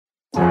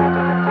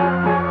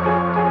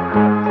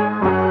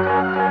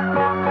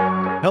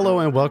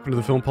and welcome to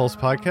the Film Pulse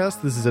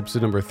podcast. This is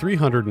episode number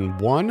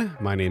 301.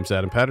 My name's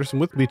Adam Patterson.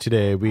 With me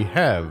today, we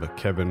have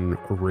Kevin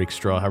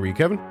Rakestraw. How are you,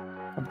 Kevin?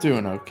 I'm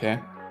doing okay.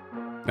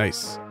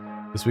 Nice.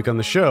 This week on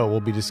the show, we'll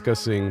be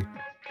discussing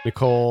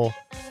Nicole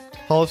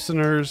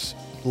Holofcener's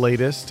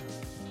latest,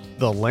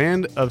 The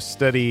Land of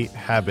Steady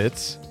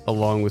Habits,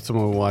 along with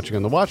someone we're watching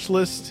on the watch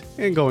list,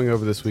 and going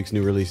over this week's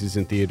new releases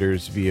in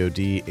theaters,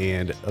 VOD,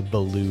 and a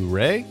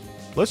Blu-ray.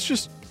 Let's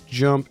just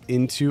jump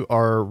into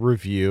our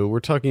review. We're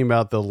talking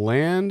about The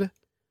Land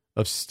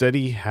of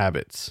Steady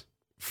Habits.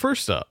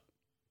 First up,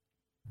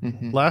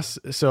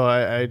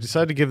 I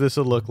decided to give this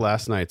a look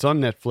last night. It's on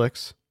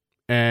Netflix,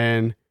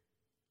 and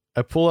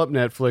I pull up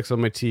Netflix on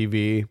my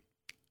TV.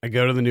 I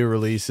go to the new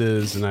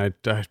releases, and I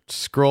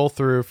scroll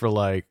through for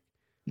like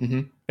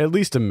at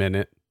least a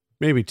minute,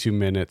 maybe 2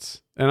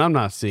 minutes, and I'm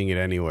not seeing it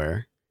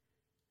anywhere.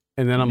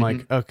 And then I'm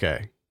like,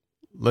 okay,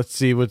 let's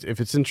see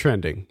if it's in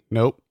trending.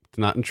 Nope, it's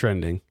not in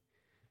trending.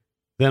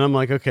 Then I'm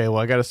like, okay, well,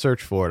 I got to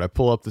search for it. I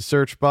pull up the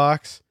search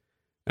box,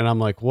 and I'm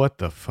like, what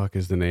the fuck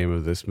is the name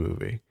of this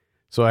movie?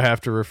 So I have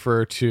to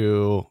refer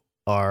to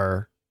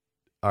our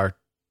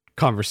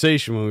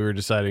conversation when we were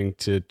deciding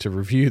to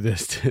review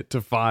this to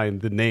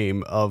find the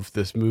name of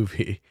this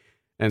movie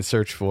and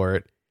search for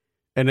it.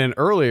 And then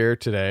earlier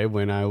today,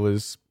 when I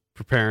was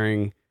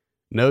preparing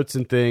notes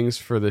and things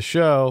for the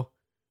show,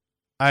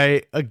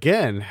 I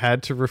again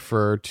had to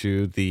refer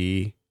to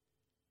the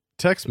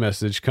text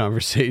message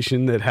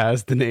conversation that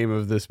has the name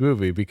of this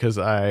movie because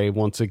I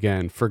once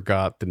again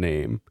forgot the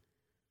name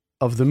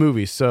of the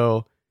movie.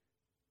 So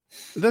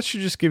that should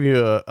just give you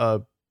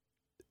a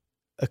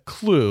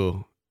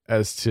clue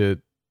as to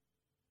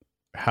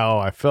how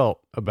I felt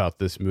about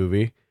this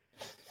movie.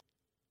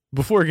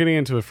 Before getting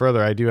into it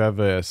further, I do have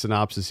a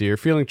synopsis here.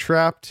 Feeling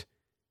trapped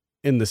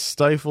in the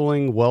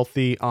stifling,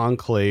 wealthy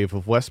enclave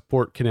of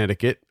Westport,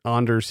 Connecticut,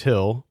 Anders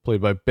Hill,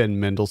 played by Ben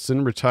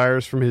Mendelsohn,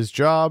 retires from his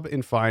job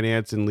in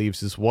finance and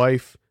leaves his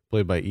wife,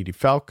 played by Edie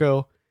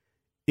Falco,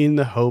 in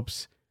the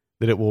hopes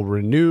that it will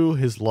renew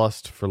his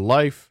lust for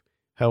life.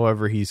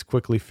 However, he's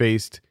quickly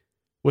faced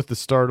with the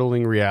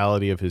startling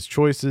reality of his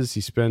choices.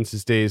 He spends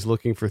his days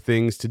looking for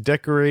things to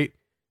decorate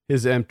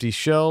his empty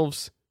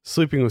shelves,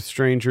 sleeping with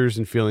strangers,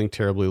 and feeling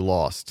terribly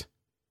lost.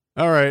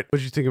 All right, what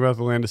did you think about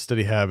The Land of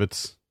Steady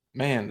Habits?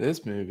 Man,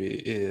 this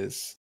movie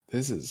is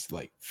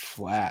like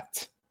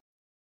flat,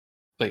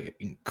 like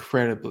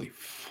incredibly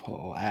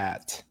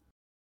flat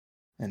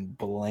and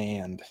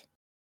bland,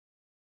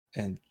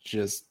 and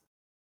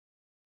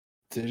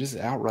they're just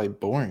outright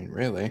boring,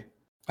 really.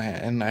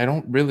 And I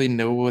don't really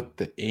know what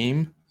the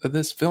aim of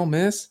this film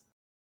is.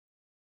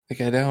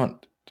 Like I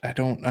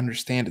don't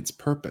understand its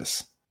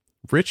purpose.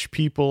 Rich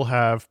people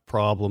have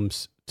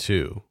problems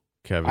too,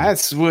 Kevin.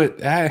 That's what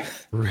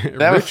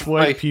rich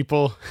white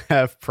people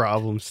have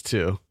problems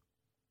too.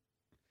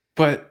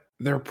 But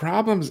their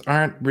problems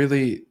aren't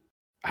really.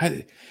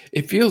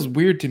 It feels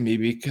weird to me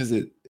because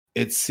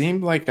it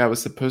seemed like I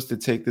was supposed to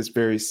take this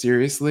very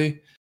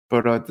seriously,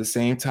 but at the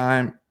same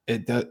time,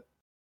 it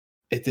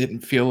didn't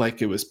feel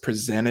like it was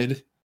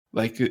presented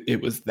like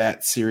it was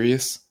that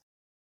serious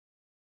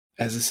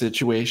as a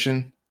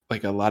situation.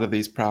 Like a lot of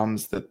these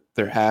problems that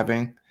they're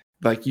having,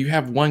 like you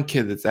have one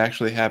kid that's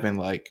actually having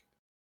like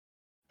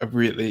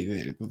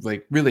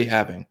really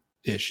having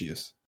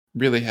issues,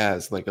 really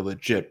has like a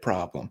legit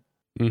problem.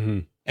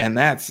 And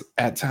that's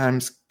at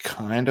times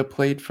kind of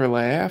played for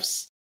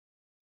laughs,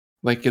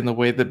 like in the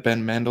way that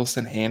Ben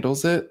Mendelsohn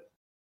handles it.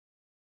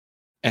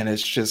 And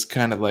it's just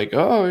kind of like,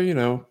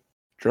 oh,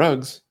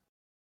 drugs.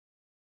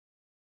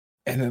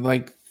 And then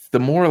like the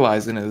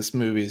moralizing of this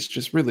movie is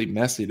just really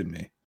messy to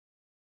me.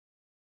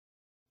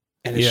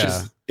 And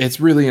it's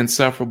really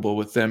insufferable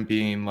with them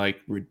being like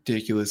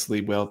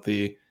ridiculously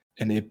wealthy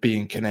and it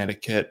being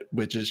Connecticut,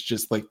 which is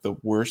just like the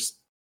worst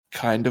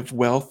kind of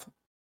wealth.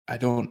 I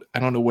don't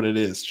know what it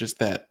is. Just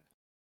that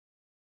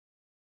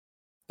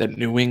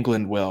New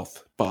England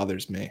wealth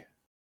bothers me.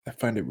 I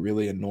find it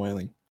really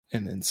annoying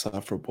and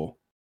insufferable.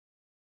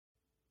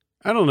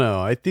 I don't know.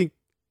 I think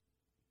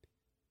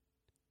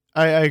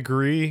I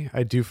agree.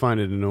 I do find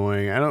it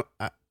annoying.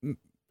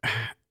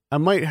 I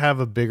might have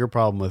a bigger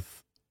problem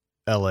with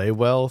LA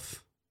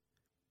wealth.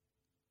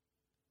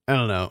 I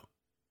don't know.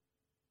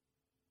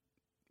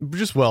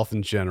 Just wealth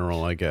in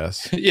general, I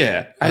guess.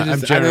 Yeah.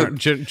 I'm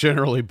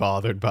generally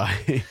bothered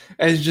by.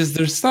 It's just,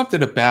 there's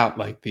something about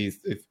like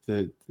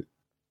the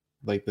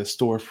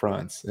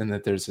storefronts, and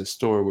that there's a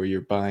store where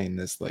you're buying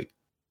this, like,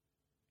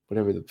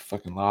 whatever the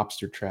fucking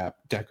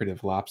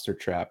decorative lobster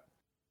trap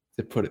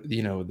to put it,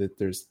 that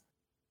there's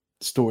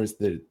stores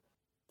that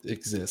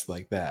exist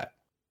like that.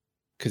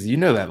 Because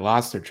that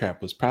lobster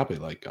trap was probably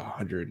like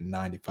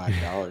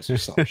 $195 or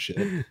some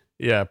shit.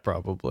 Yeah,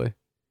 probably.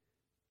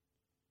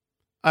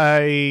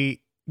 I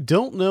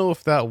don't know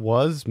if that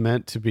was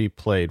meant to be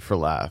played for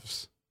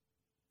laughs.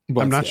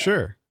 I'm not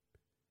sure.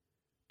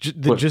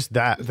 Just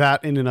that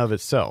in and of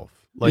itself,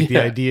 like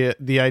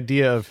the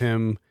idea of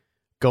him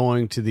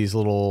going to these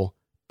little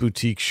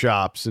boutique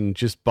shops and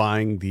just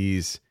buying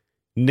these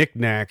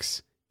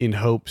knickknacks in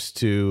hopes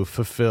to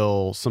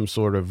fulfill some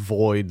sort of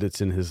void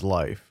that's in his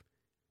life.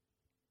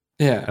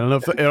 Yeah. I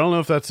don't know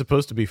if that's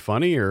supposed to be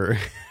funny or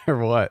or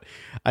what.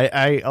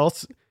 I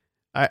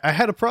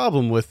had a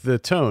problem with the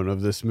tone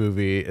of this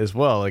movie as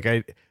well.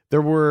 Like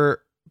there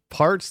were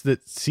parts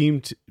that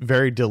seemed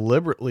very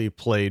deliberately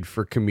played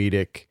for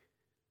comedic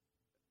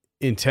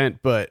intent,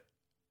 but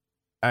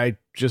I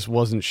just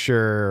wasn't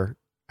sure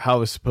how I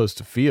was supposed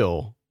to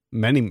feel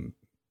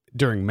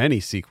during many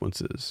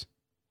sequences.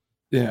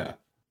 Yeah.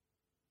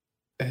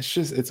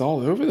 It's all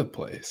over the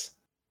place.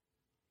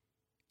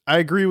 I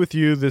agree with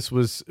you. This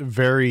was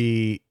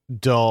very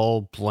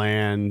dull,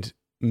 bland,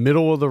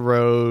 middle of the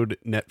road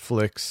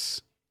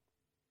Netflix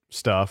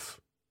stuff.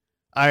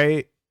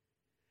 I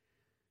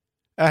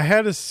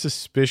had a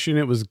suspicion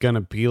it was going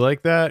to be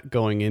like that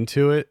going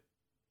into it,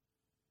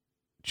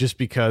 just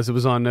because it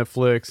was on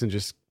Netflix and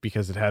just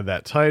because it had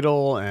that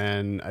title,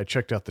 and I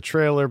checked out the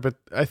trailer, but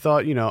I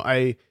thought,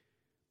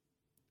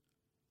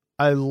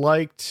 I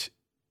liked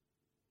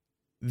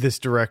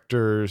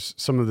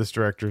some of this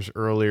director's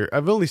earlier.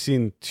 I've only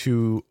seen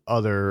 2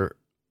 other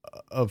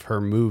of her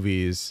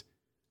movies,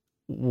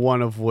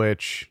 one of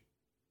which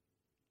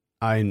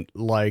I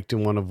liked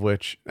and one of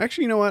which,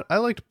 actually, you know what? I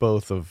liked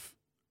both of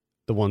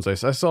the ones I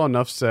saw.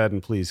 Enough Said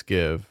and Please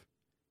Give.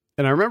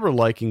 And I remember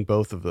liking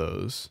both of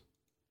those.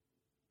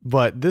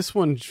 But this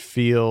one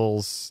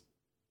feels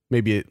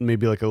maybe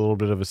like a little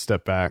bit of a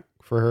step back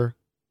for her.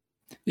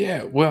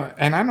 Yeah, well,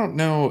 and I don't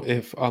know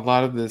if a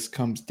lot of this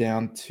comes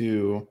down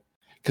to,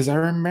 because I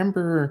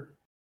remember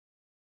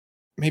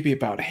maybe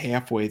about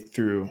halfway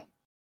through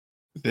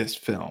this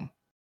film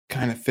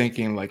kind of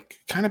thinking, like,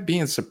 kind of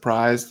being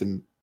surprised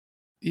and,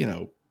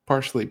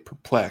 partially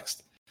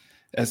perplexed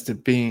as to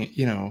being,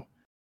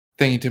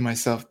 thinking to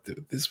myself,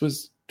 this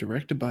was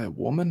directed by a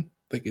woman?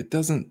 Like, it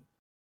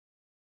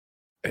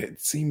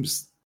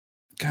seems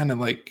kind of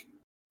like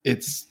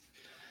it's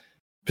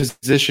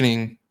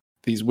positioning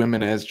these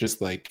women as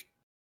just like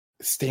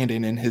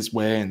standing in his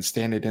way and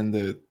standing in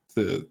the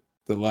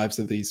lives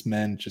of these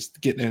men, just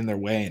getting in their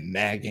way and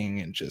nagging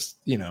and just,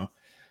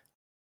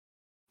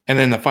 and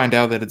then to find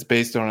out that it's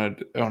based on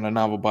a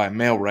novel by a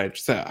male writer.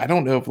 So I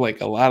don't know if like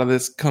a lot of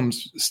this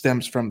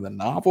stems from the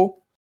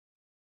novel.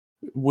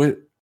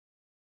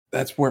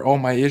 That's where all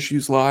my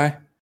issues lie.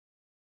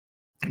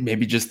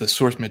 Maybe just the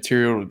source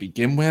material to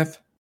begin with,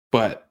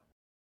 but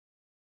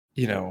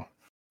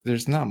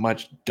there's not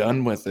much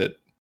done with it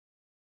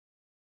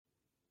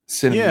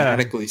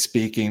cinematically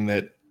speaking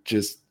that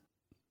just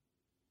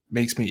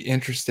makes me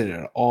interested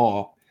at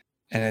all.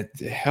 And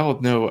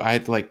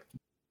I'd like,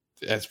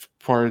 as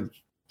far as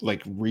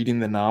like reading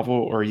the novel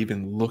or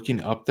even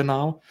looking up the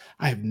novel,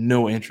 I have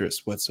no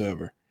interest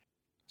whatsoever.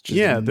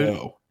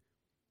 No.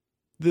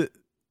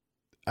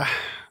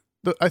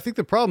 I think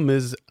the problem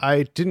is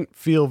I didn't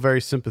feel very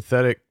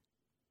sympathetic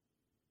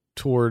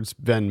towards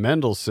Ben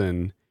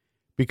Mendelsohn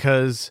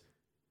because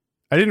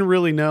I didn't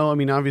really know. I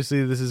mean,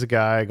 obviously this is a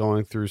guy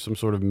going through some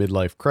sort of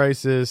midlife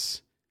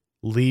crisis,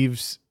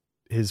 leaves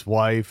his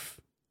wife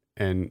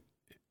and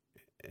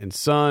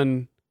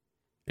son,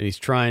 and he's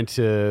trying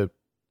to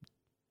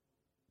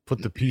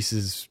put the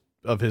pieces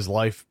of his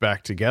life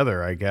back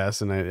together, I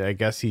guess. And I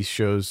guess he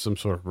shows some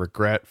sort of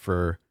regret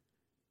for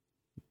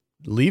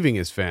leaving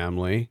his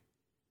family,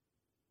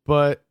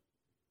 but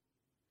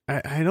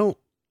I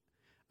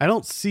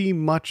don't see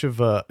much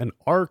of an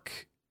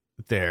arc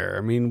there.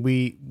 I mean,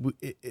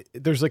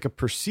 there's like a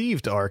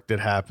perceived arc that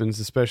happens,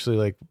 especially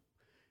like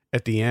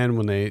at the end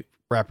when they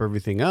wrap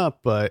everything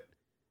up, but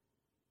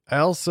I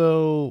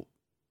also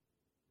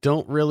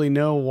don't really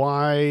know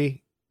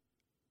why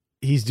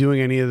he's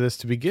doing any of this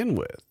to begin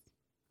with.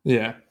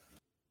 Yeah.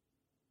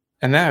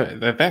 And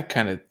that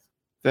kind of,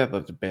 that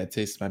left a bad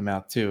taste in my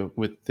mouth too,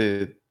 with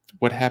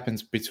what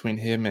happens between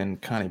him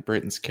and Connie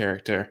Britton's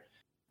character.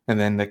 And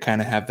then they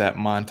kind of have that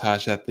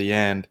montage at the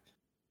end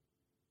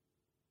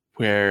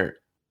where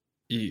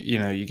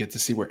you get to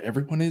see where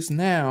everyone is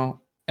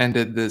now, and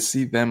to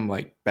see them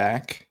like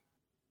back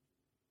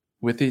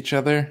with each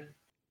other.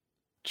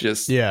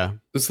 Just, yeah,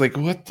 it's like,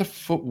 what the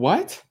fuck?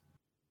 What?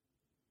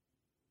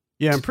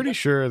 Yeah, I'm pretty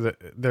sure that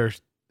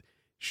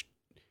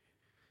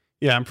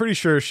I'm pretty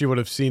sure she would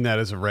have seen that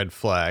as a red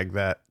flag,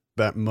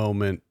 that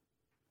moment.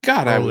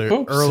 God, I would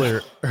hope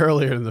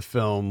earlier in the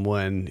film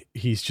when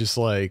he's just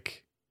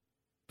like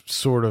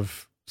sort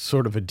of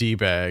a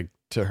D-bag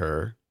to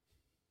her.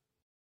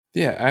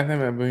 Yeah,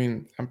 I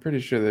mean, I'm pretty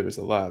sure there was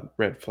a lot of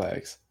red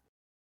flags,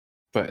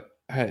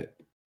 and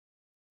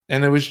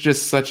it was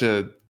just such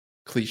a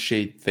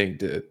cliched thing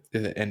to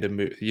end a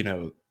movie,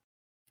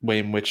 way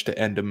in which to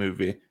end a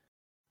movie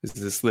is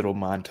this little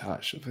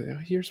montage of, oh,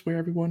 here's where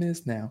everyone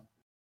is now.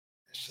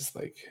 It's just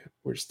like,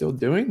 we're still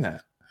doing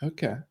that.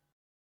 Okay.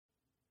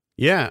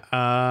 Yeah,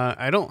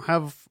 I don't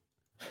have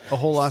a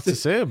whole lot to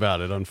say about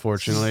it,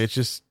 unfortunately. It's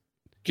just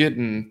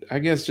getting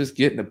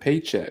a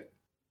paycheck.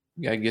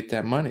 You gotta get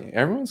that money.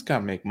 Everyone's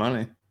gotta make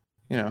money,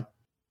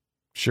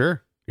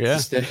 Sure. Yeah.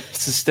 It's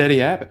a steady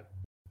habit.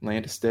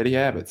 Land of steady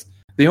habits.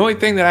 The only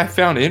thing that I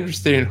found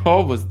interesting at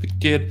all was the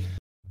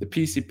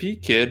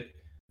PCP kid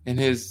in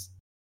his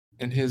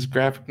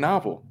graphic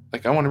novel.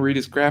 Like, I want to read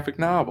his graphic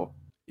novel.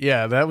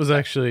 Yeah, that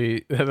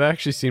actually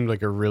seemed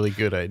like a really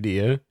good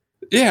idea.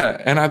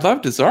 Yeah, and I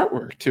loved his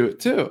artwork to it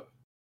too.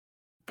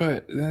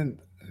 But then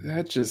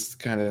that just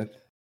kind of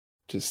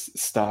just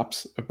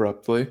stops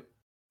abruptly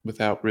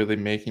without really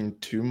making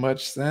too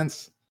much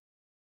sense.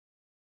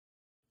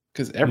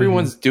 Because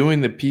everyone's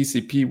doing the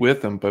PCP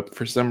with him, but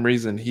for some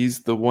reason he's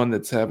the one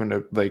that's having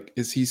a, like,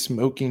 is he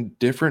smoking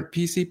different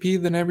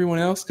PCP than everyone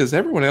else? Because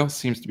everyone else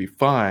seems to be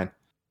fine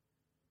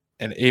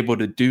and able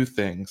to do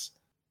things.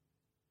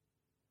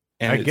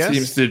 And it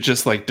seems to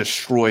just like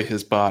destroy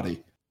his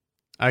body.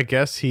 I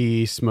guess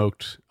he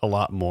smoked a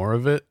lot more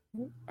of it.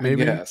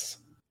 Maybe. I guess.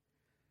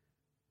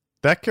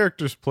 That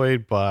character's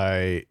played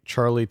by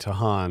Charlie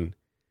Tahan.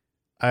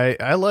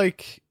 I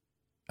like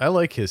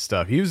his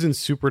stuff. He was in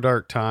Super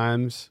Dark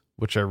Times,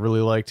 which I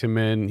really liked him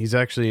in. He's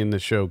actually in the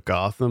show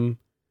Gotham.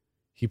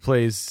 He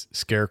plays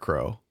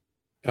Scarecrow.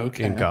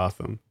 Okay. In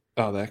Gotham.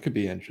 Oh, that could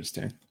be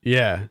interesting.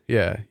 Yeah.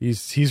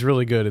 He's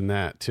really good in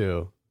that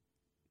too.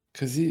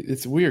 Because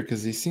it's weird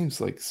because he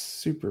seems like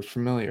super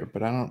familiar,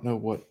 but I don't know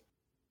what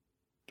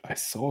I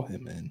saw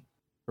him in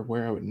or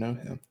where I would know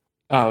him.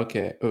 Oh,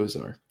 okay.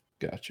 Ozark.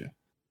 Gotcha.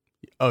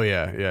 Oh,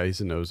 yeah.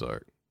 He's in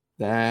Ozark.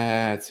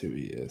 That's who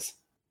he is.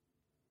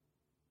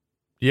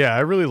 Yeah, I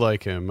really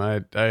like him.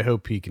 I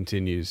hope he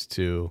continues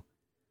to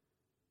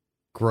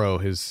grow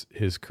his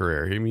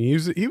career. I mean,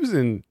 he was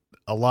in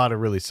a lot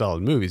of really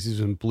solid movies. He was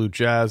in Blue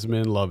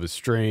Jasmine, Love is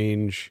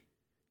Strange.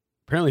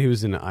 Apparently, he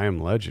was in I Am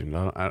Legend.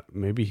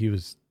 Maybe he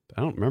was.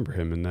 I don't remember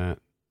him in that.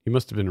 He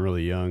must have been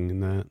really young in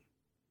that.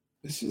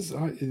 It's just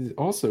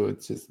also,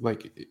 it's just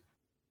like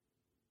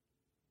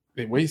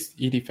they waste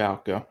Edie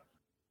Falco.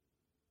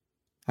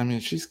 I mean,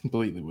 she's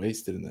completely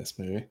wasted in this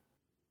movie.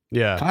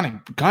 Yeah,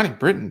 Connie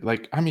Britton.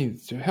 Like, I mean,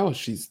 hell,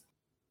 she's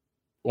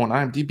on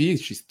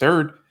IMDb. She's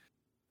third,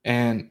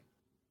 and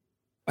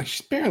like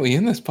she's barely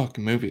in this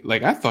fucking movie.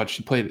 Like, I thought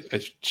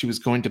she was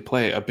going to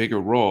play a bigger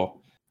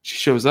role. She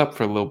shows up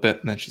for a little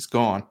bit and then she's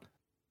gone.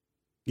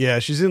 Yeah,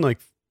 she's in like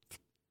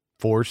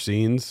 4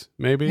 scenes,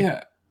 maybe.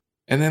 Yeah,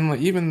 and then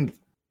like, even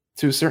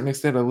to a certain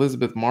extent,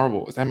 Elizabeth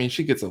Marvel. I mean,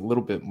 she gets a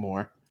little bit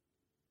more,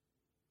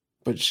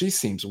 but she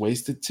seems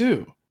wasted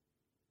too.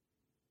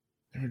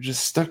 They're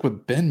just stuck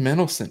with Ben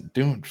Mendelsohn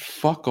doing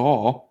fuck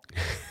all,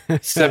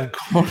 except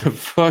going to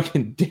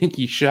fucking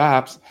dinky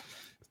shops,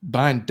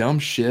 buying dumb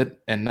shit,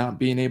 and not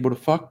being able to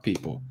fuck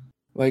people.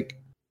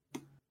 Like,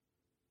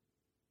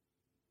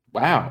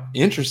 wow,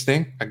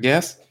 interesting, I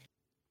guess.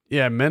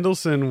 Yeah,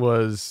 Mendelsohn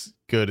was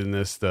good in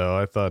this, though.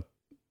 I thought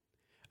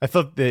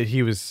that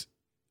he was.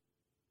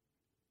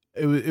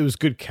 It was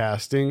good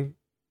casting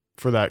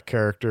for that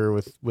character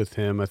with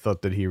him. I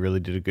thought that he really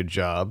did a good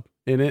job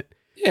in it.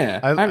 Yeah,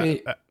 I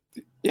mean,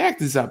 the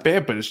acting's not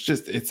bad, but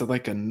it's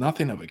like a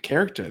nothing of a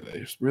character.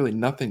 There's really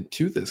nothing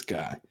to this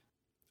guy.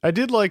 I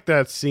did like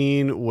that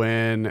scene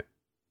when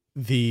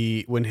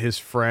his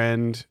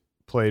friend,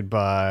 played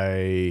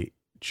by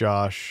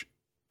Josh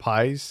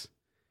Pais,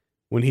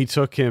 when he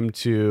took him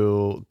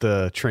to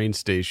the train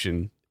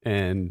station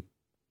and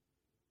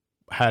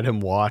had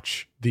him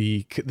watch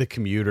the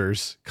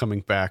commuters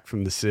coming back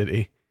from the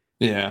city.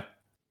 Yeah.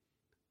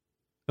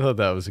 I thought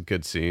that was a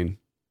good scene.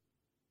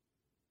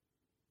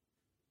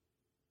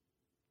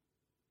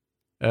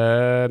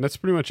 That's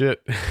pretty much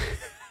it.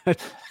 I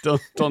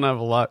don't have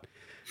a lot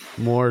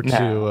more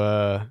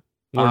to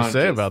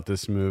say about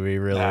this movie,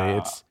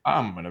 really.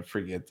 I'm gonna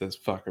forget this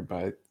fucker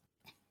by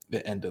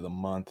the end of the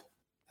month.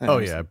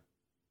 Yeah.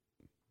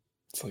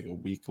 It's like a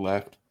week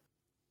left.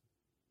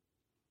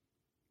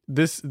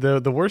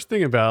 The worst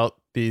thing about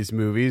these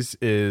movies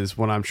is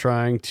when I'm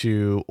trying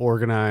to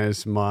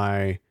organize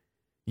my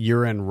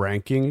year-end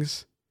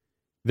rankings,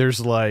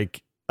 there's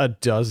like a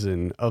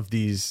dozen of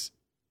these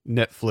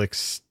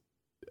Netflix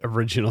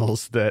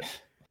originals that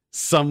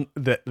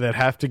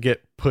have to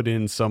get put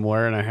in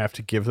somewhere, and I have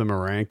to give them a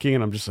ranking,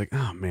 and I'm just like,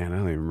 oh man, I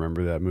don't even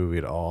remember that movie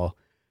at all.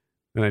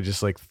 And I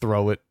just like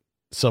throw it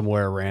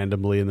somewhere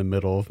randomly in the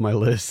middle of my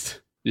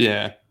list.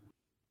 Yeah.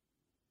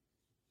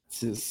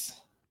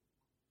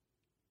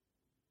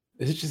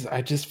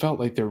 I just felt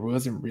like there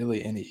wasn't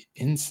really any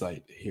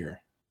insight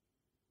here,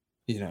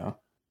 into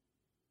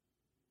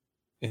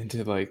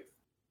like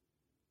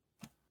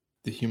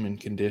the human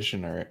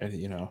condition or,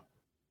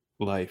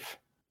 life,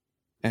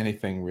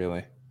 anything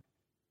really.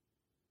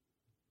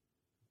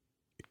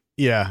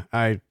 Yeah,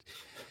 I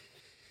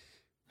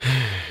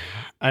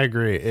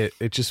agree.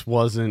 It just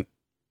wasn't.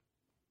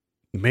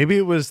 Maybe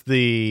it was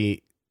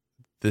the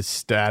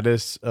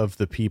status of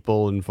the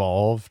people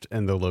involved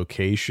and the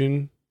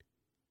location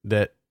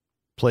that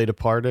played a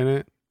part in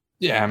it.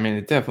 Yeah, I mean,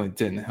 it definitely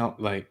didn't help.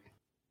 Like,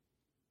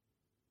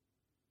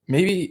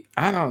 maybe,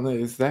 I don't know,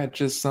 is that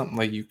just something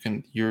like you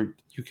can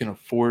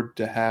afford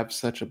to have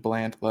such a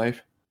bland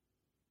life?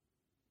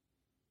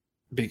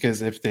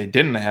 Because if they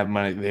didn't have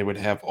money, they would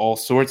have all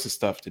sorts of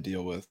stuff to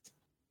deal with.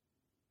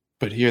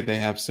 But here they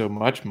have so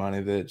much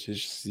money that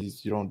just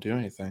you don't do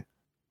anything.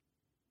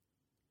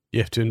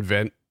 You have to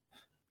invent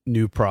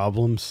new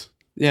problems.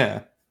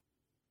 Yeah.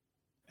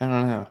 I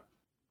don't know.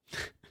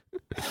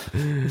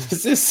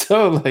 This is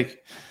so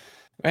like,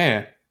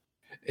 man,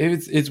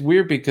 it's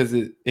weird because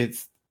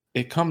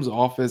it comes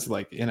off as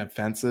like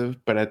inoffensive,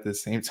 but at the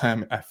same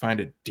time, I find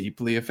it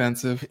deeply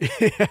offensive.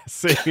 Yeah,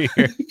 same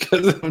here.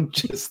 Because I'm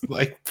just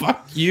like,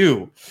 fuck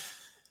you.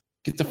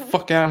 Get the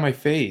fuck out of my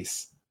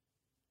face.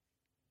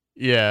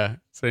 Yeah,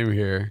 same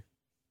here.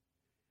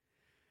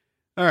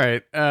 All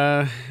right.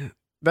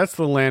 That's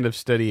The Land of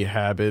Steady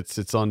Habits.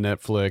 It's on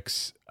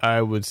Netflix.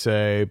 I would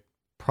say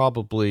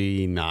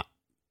probably not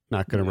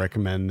going to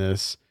recommend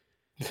this.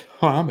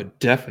 Oh, I'm a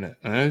definite.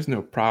 There's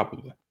no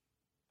problem.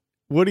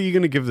 What are you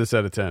going to give this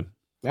out of 10?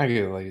 I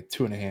give it like a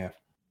 2.5.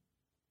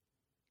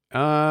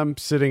 I'm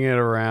sitting at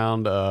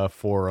around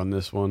 4 on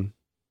this one.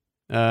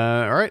 All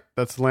right.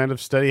 That's The Land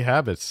of Steady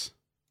Habits.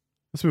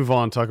 Let's move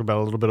on and talk about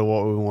a little bit of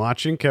what we've been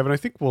watching. Kevin, I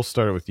think we'll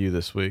start with you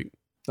this week.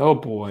 Oh,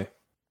 boy.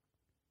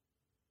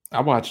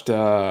 I watched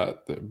the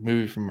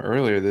movie from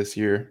earlier this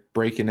year,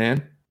 Breaking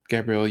In,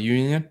 Gabrielle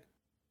Union.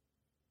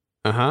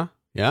 Uh-huh.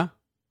 Yeah.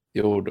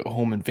 The old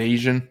home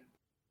invasion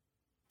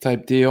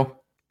type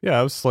deal. Yeah,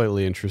 I was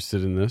slightly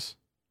interested in this.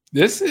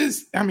 This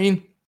is, I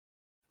mean,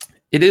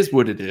 it is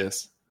what it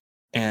is.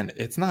 And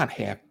it's not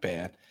half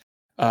bad.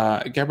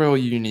 Gabrielle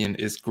Union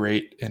is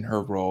great in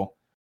her role.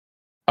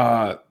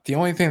 The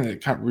only thing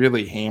that kind of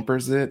really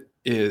hampers it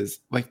is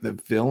like the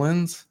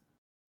villains.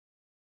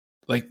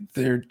 Like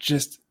they're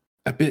just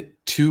a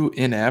bit too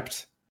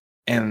inept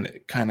and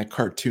kind of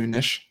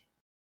cartoonish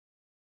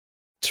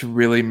to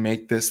really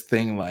make this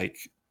thing like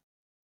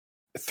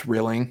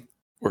thrilling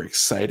or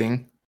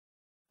exciting,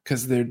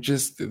 because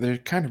they're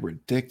kind of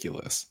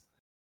ridiculous.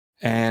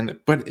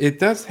 But it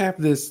does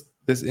have this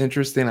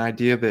interesting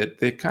idea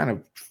that it kind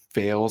of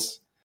fails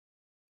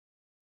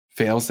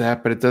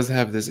that, but it does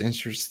have this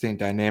interesting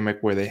dynamic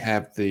where they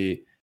have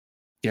the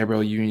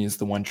Gabrielle Union's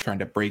the one trying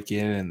to break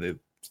in, and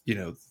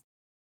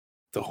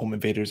the home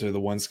invaders are the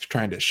ones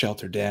trying to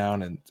shelter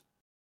down,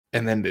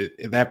 and then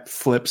that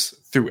flips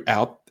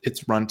throughout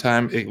its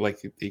runtime.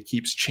 It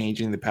keeps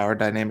changing. The power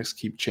dynamics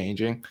keep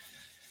changing,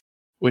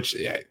 which,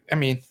 I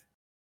mean,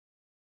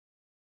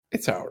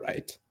 it's all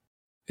right.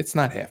 It's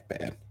not half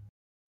bad,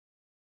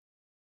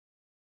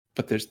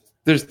 but there's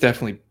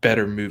definitely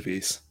better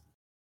movies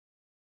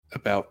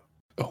about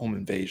a home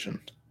invasion.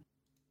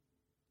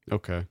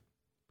 Okay.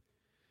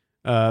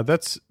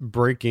 That's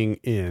Breaking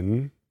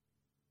In.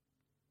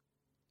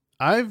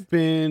 I've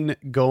been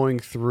going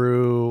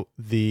through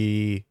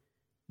the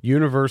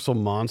Universal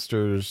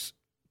Monsters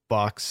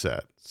box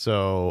set.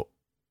 So,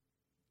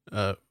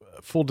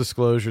 full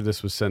disclosure,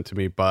 this was sent to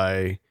me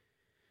by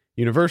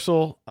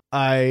Universal.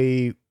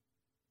 I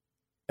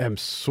am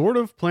sort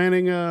of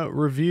planning a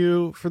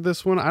review for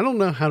this one. I don't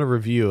know how to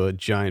review a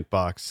giant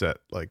box set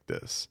like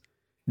this.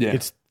 Yeah.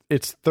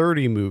 It's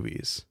 30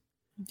 movies.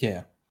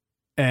 Yeah.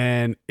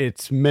 And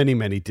it's many,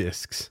 many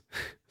discs.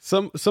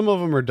 Some of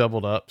them are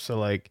doubled up. So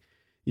like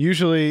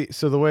usually,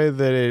 so the way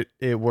that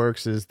it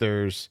works is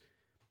there's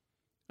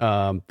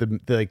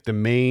the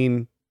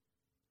main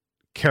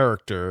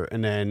character,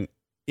 and then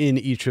in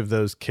each of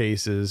those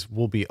cases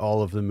will be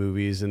all of the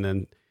movies, and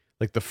then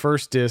like the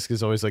first disc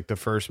is always like the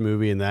first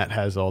movie, and that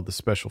has all the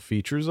special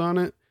features on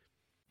it.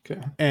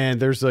 Okay. And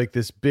there's like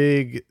this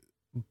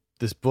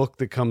book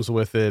that comes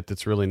with it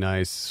that's really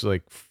nice,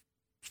 like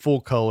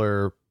full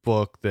color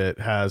book that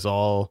has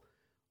all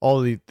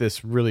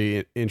this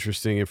really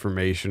interesting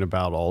information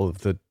about all of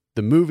the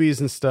movies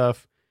and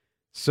stuff.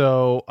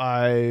 So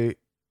I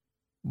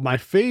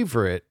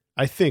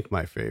think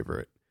my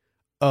favorite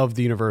of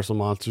the Universal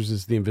Monsters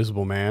is The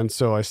Invisible Man.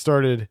 So I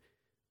started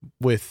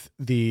with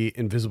the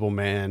Invisible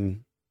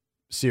Man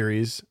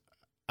series.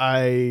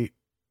 I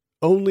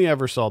only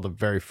ever saw the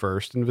very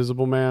first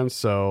Invisible Man,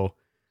 so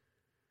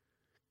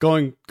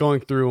going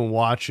through and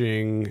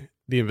watching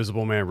The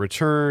Invisible Man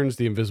Returns,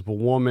 The Invisible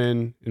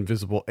Woman,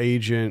 Invisible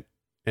Agent,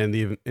 and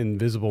The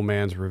Invisible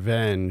Man's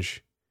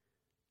Revenge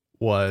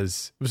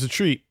was a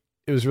treat.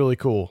 It was really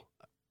cool.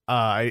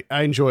 I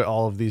enjoy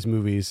all of these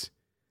movies.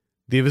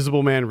 The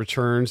Invisible Man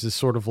Returns is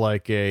sort of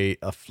like a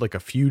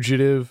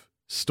fugitive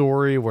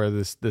story where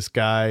this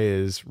guy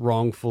is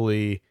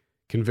wrongfully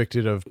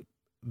convicted of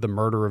the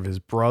murder of his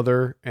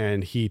brother,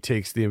 and he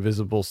takes the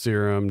invisible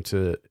serum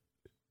to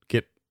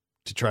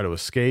try to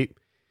escape.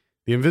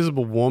 The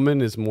Invisible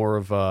Woman is more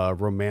of a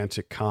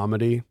romantic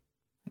comedy.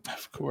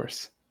 Of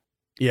course.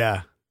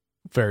 Yeah.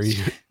 Very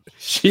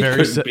she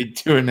couldn't be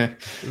doing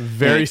it.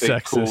 Very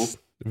sexist. Cool.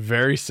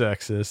 Very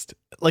sexist.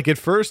 Like at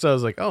first I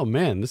was like, oh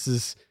man, this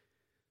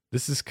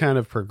is kind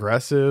of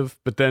progressive,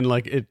 but then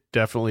like it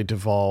definitely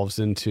devolves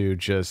into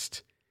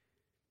just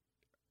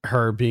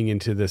her being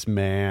into this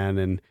man,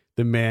 and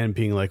the man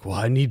being like, well,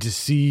 I need to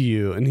see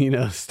you,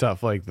 and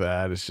stuff like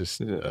that. It's just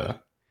it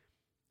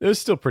was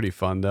still pretty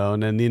fun though.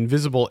 And then The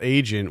Invisible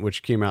Agent,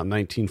 which came out in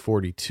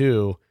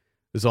 1942,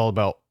 is all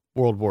about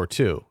World War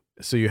II.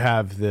 So you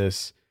have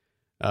this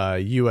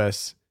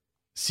U.S.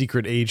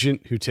 secret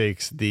agent who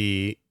takes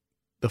the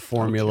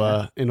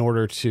formula in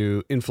order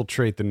to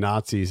infiltrate the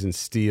Nazis and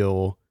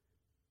steal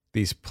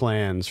these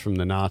plans from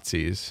the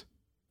Nazis.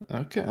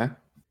 Okay.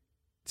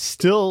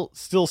 Still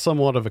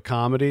somewhat of a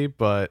comedy,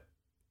 but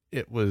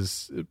it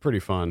was pretty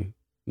fun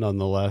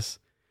nonetheless.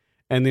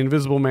 And The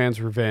Invisible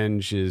Man's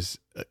Revenge is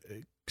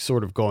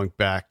sort of going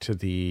back to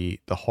the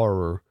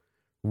horror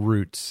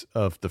roots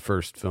of the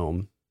first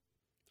film.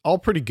 All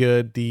pretty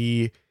good.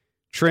 The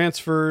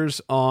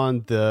transfers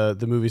on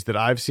the movies that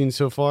I've seen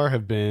so far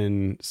have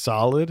been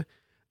solid.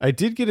 I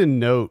did get a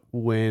note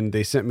when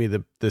they sent me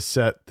the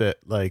set that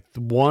like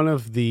one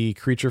of the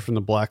Creature from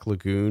the Black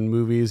Lagoon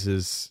movies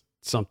is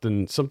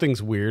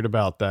something's weird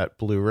about that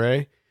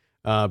Blu-ray,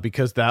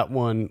 because that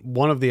one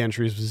of the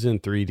entries was in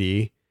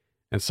 3D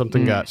and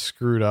something got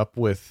screwed up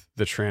with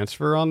the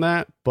transfer on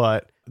that.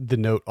 But the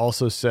note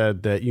also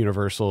said that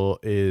Universal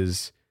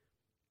is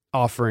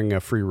offering a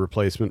free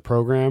replacement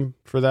program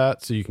for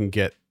that, so you can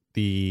get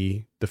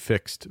the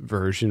fixed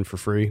version for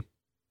free.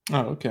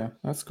 Oh, okay.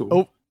 That's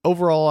cool.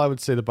 Overall, I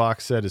would say the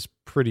box set is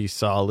pretty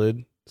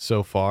solid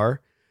so far.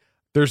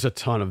 There's a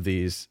ton of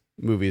these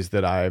movies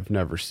that I've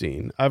never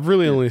seen. I've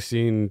really only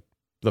seen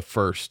the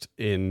first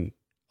in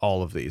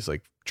all of these,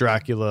 like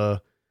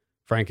Dracula,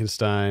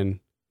 Frankenstein,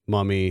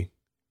 Mummy,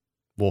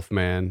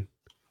 Wolfman.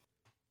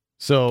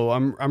 So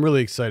I'm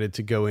really excited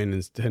to go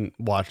in and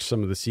watch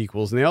some of the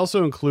sequels. And they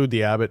also include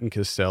the Abbott and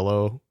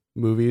Costello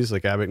movies,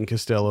 like Abbott and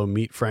Costello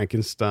Meet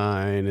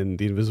Frankenstein and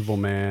The Invisible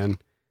Man.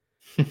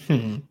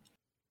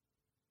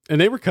 And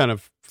they were kind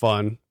of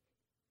fun.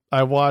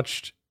 I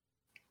watched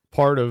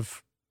part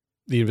of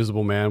the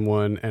Invisible Man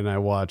one and I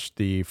watched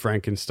the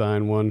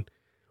Frankenstein one,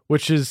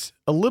 which is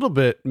a little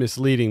bit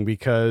misleading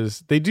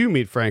because they do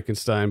meet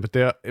Frankenstein,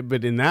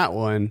 but in that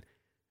one,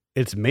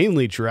 it's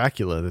mainly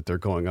Dracula that they're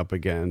going up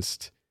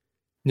against.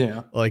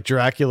 Yeah. Like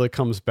Dracula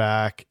comes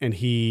back and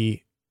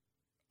he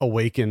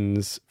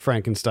awakens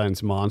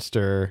Frankenstein's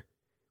monster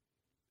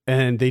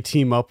and they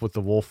team up with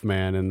the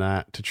Wolfman in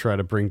that to try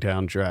to bring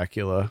down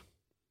Dracula.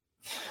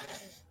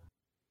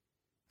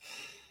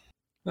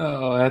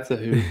 Oh, that's a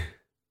hoot.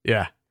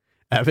 Yeah.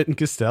 Abbott and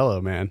Costello,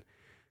 man.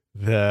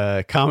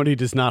 The comedy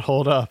does not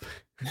hold up.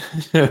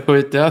 No,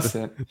 it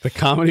doesn't. The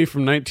comedy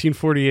from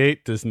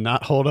 1948 does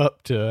not hold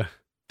up to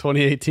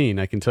 2018.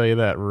 I can tell you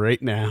that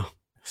right now.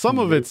 Some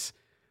of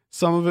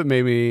it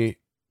made me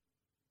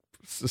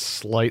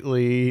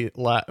slightly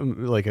like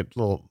a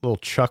little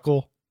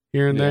chuckle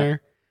here and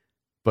there,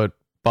 but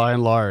by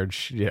and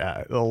large,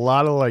 yeah, a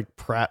lot of like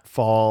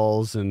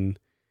pratfalls and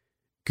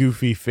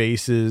goofy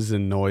faces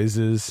and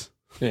noises.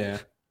 Yeah,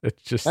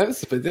 it's just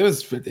it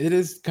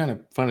is kind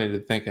of funny to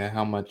think of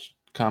how much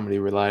comedy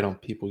relied on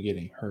people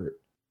getting hurt.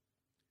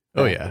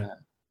 Oh yeah,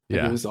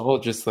 yeah. It was all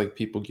just like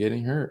people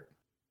getting hurt.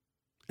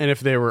 And if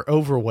they were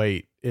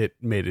overweight, it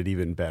made it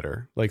even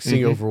better. Like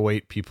seeing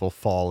overweight people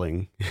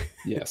falling.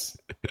 Yes,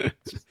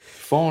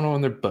 falling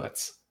on their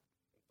butts.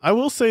 I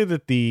will say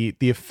that the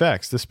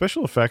effects, the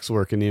special effects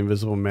work in the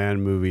Invisible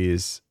Man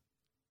movies,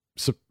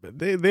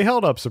 they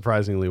held up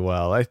surprisingly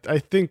well. I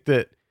think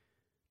that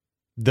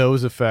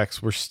those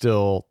effects they're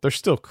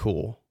still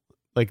cool.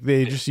 Like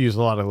they just use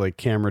a lot of like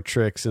camera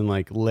tricks and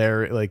like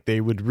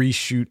they would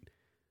reshoot.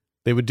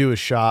 They would do a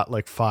shot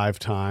like 5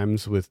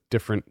 times with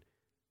different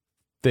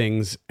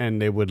things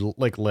and they would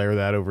like layer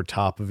that over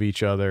top of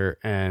each other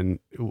and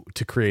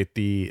to create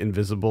the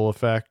invisible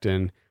effect,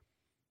 and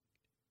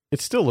it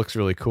still looks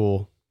really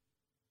cool.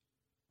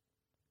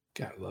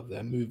 Gotta love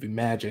that movie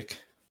magic.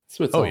 That's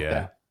what it's all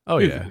about. Oh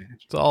movie yeah. Magic.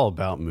 It's all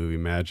about movie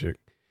magic.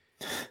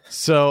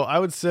 So I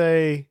would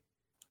say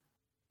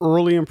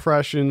early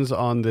impressions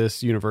on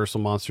this Universal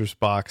Monsters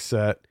box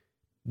set,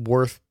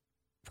 I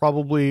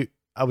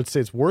would say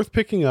it's worth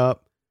picking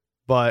up,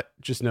 but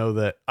just know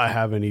that I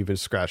haven't even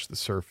scratched the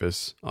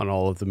surface on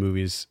all of the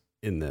movies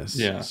in this.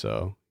 Yeah.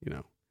 So,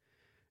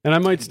 and I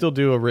might still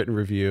do a written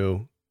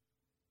review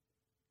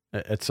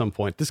at some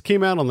point. This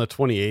came out on the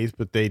 28th,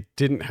 but they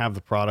didn't have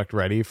the product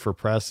ready for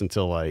press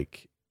until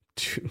like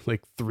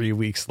 3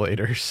 weeks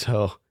later.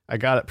 So I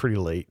got it pretty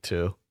late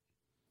too.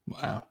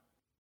 Wow.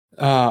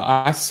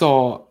 I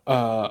saw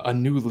A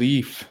New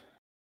Leaf,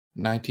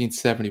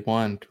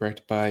 1971,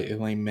 directed by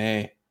Elaine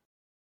May.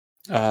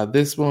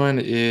 This one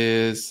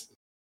is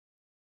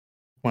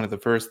one of the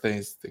first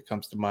things that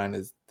comes to mind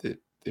is that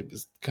it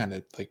was kind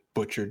of like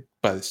butchered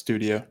by the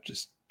studio,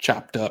 just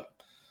chopped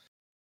up,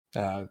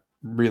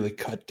 really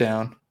cut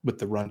down with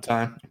the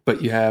runtime.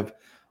 But you have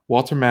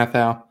Walter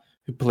Matthau,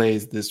 who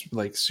plays this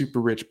like super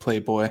rich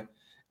playboy,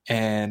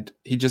 and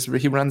he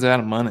runs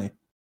out of money.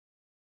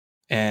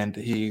 And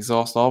he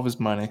exhausts all of his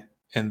money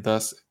and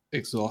thus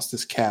exhausts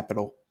his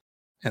capital.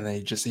 And then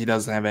he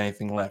doesn't have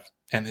anything left.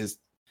 And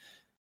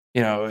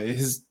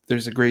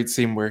there's a great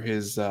scene where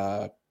his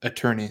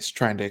attorney is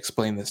trying to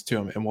explain this to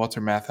him. And Walter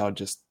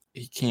Matthau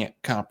he can't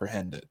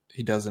comprehend it.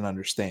 He doesn't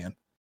understand.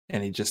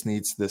 And he just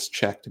needs this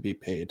check to be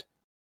paid,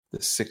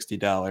 this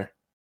 $60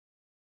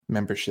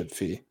 membership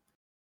fee.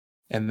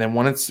 And then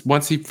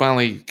once he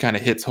finally kind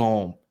of hits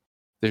home,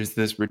 there's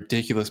this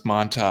ridiculous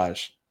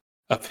montage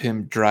of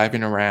him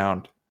driving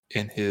around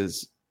in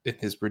his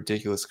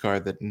ridiculous car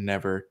that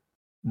never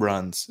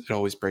runs. It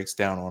always breaks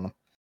down on him.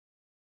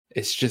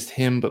 It's just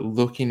him, but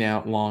looking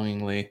out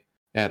longingly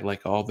at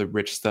like all the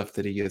rich stuff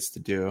that he gets to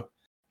do,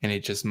 and he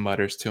just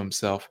mutters to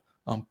himself,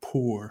 "I'm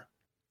poor."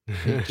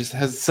 He just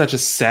has such a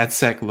sad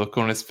sack look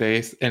on his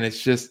face, and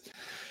it's just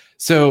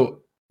so.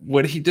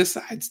 What he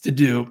decides to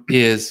do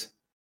is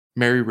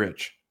marry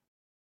rich.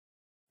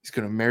 He's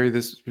going to marry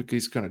this.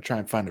 He's going to try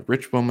and find a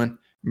rich woman,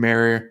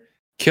 marry her,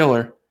 kill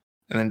her,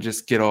 and then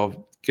just get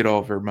all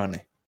of her money.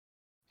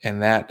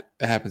 And that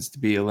happens to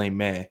be Elaine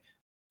May.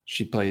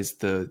 She's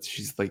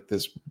like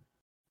this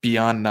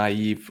beyond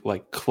naive,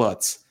 like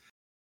klutz,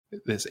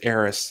 this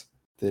heiress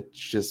that's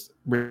just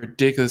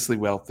ridiculously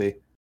wealthy,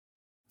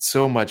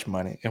 so much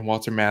money. And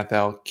Walter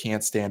Matthau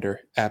can't stand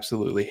her,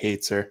 absolutely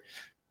hates her,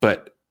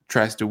 but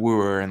tries to woo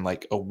her in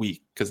like a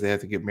week because they have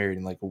to get married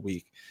in like a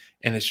week.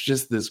 And it's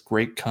just this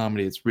great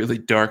comedy. It's really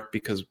dark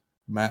because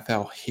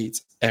Matthau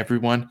hates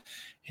everyone,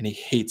 and he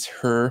hates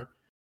her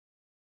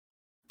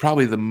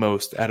probably the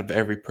most out of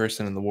every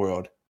person in the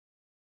world.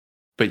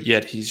 But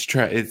yet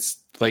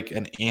it's like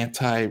an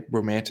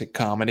anti-romantic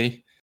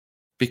comedy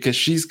because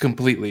she's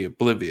completely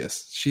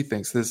oblivious. She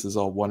thinks this is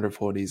all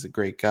wonderful and he's a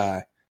great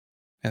guy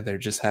and they're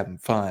just having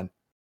fun.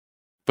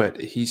 But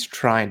he's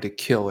trying to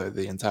kill her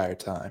the entire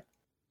time.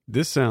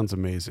 This sounds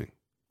amazing.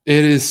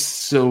 It is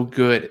so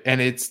good,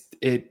 and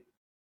it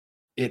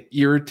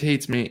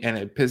irritates me and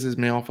it pisses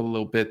me off a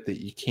little bit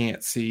that you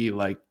can't see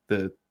like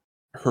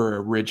her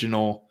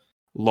original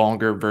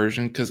longer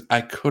version, because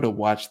I could have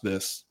watched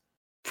this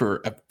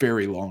for a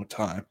very long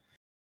time.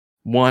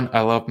 One,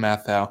 I love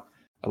Matthau.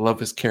 I love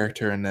his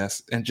character in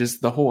this, and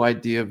just the whole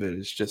idea of it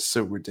is just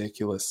so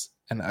ridiculous,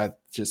 and I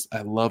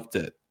loved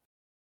it.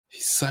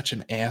 He's such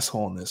an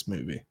asshole in this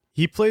movie.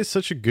 He plays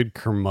such a good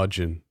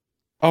curmudgeon.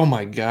 Oh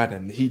my God,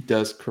 and he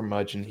does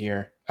curmudgeon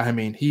here. I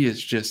mean, he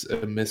is just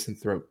a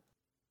misanthrope,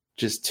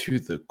 just to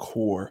the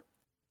core.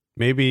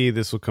 Maybe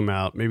this will come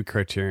out. Maybe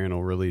Criterion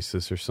will release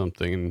this or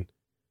something and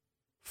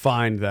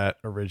find that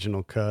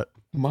original cut.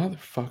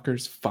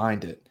 Motherfuckers,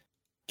 find it.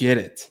 Get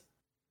it.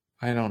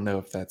 I don't know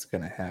if that's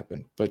going to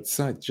happen, but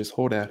just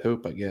hold out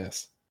hope, I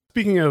guess.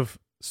 Speaking of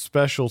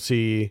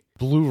specialty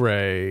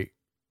Blu-ray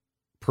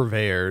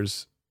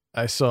purveyors,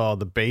 I saw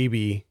The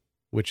Baby,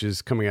 which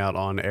is coming out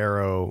on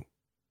Arrow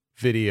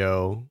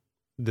Video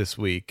this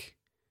week.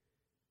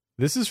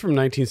 This is from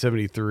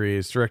 1973.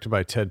 It's directed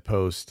by Ted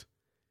Post.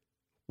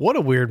 What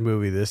a weird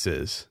movie this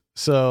is.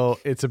 So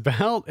it's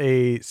about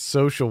a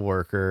social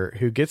worker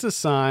who gets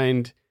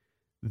assigned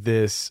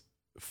this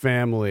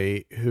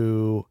family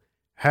who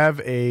have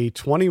a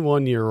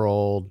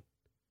 21-year-old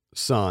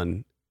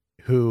son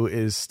who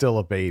is still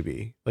a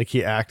baby. Like,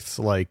 he acts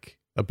like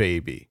a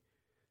baby.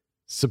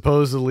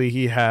 Supposedly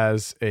he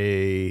has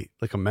a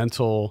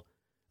developmental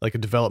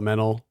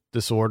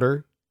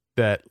disorder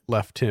that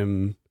left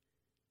him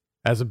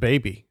as a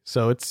baby.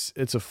 So it's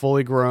a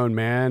fully grown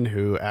man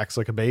who acts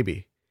like a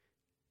baby.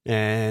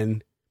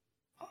 And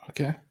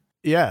okay.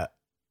 Yeah.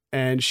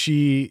 And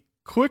she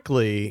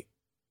quickly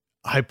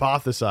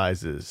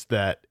hypothesizes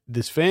that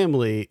this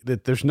family,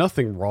 that there's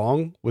nothing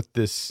wrong with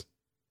this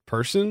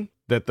person,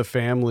 that the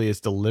family is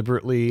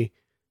deliberately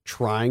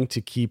trying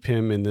to keep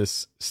him in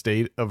this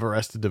state of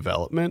arrested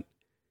development.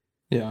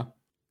 Yeah.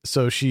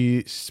 So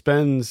she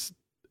spends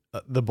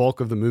the bulk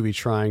of the movie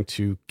trying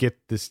to get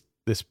this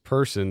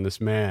person,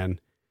 this man,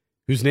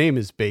 whose name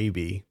is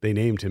Baby. They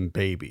named him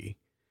Baby.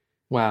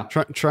 Wow.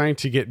 Trying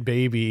to get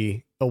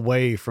Baby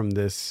away from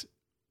this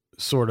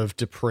sort of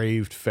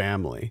depraved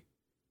family.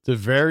 It's a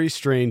very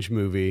strange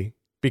movie,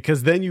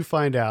 because then you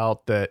find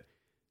out that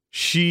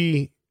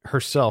she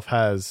herself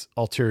has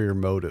ulterior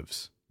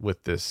motives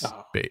with this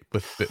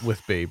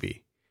with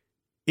Baby.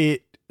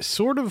 It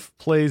sort of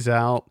plays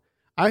out.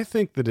 I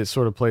think that it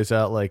sort of plays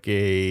out like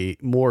a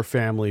more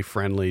family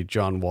friendly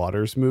John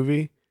Waters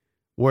movie,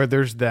 where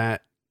there's a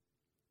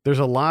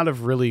lot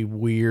of really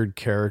weird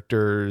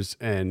characters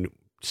and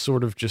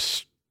sort of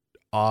just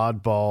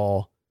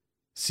oddball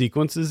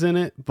sequences in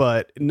it,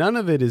 but none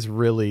of it is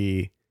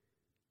really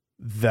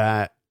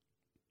that.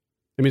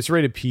 I mean, it's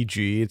rated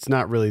PG. It's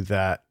not really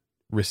that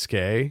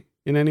risque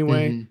in any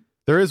way. Mm-hmm.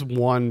 There is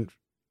one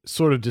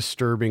sort of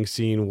disturbing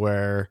scene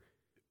where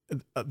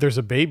there's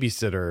a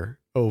babysitter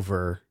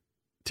over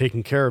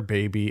taking care of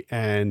Baby,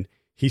 and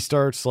he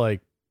starts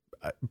like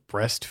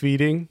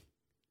breastfeeding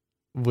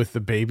with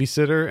the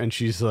babysitter, and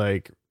she's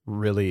like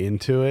really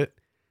into it.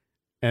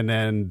 And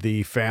then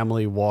the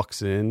family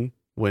walks in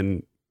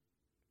when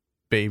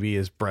Baby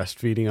is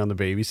breastfeeding on the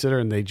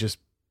babysitter, and they just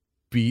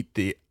beat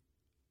the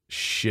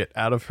shit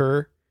out of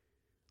her,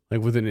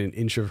 like within an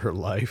inch of her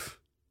life.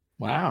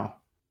 Wow.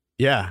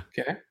 Yeah.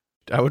 Okay.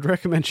 I would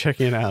recommend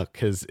checking it out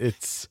because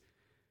it's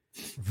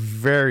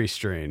very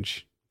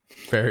strange,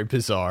 very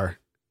bizarre.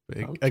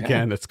 Okay.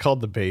 Again, it's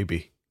called The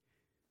Baby.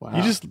 Wow.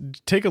 You just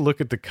take a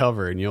look at the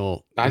cover and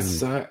you'll... I've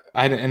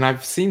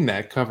seen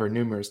that cover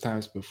numerous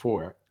times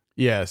before.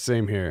 Yeah,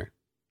 same here.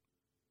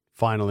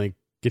 Finally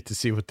get to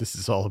see what this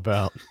is all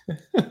about.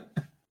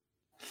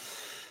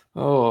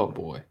 Oh,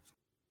 boy.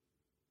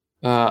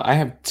 I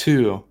have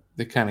two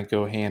that kind of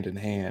go hand in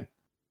hand.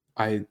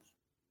 I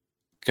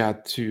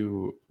got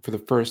to, for the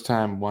first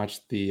time,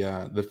 watch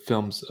the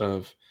films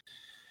of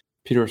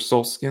Peter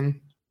Solskin.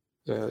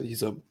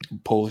 He's a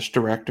Polish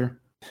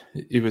director.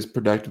 He was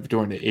productive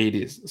during the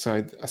 80s.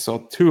 So I saw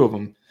two of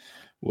them.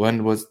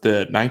 One was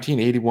the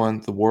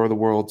 1981, The War of the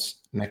Worlds,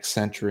 Next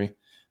Century. And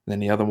then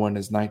the other one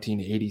is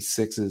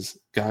 1986's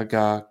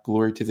Gaga,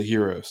 Glory to the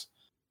Heroes.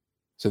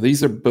 So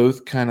these are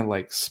both kind of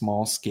like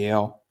small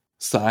scale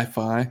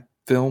sci-fi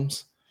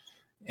films.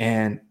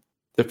 And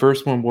the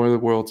first one, War of the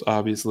Worlds,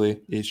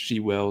 obviously, H.G.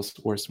 Wells,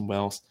 Orson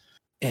Welles.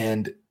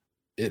 And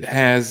it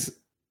has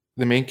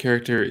the main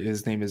character,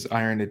 his name is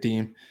Iron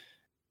Nadim.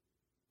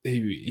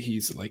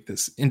 He's like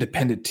this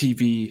independent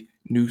TV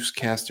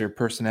newscaster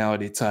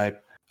personality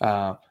type.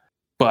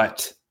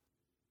 But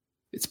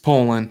it's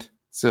Poland,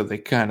 so they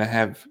kind of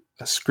have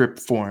a script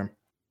for him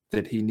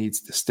that he needs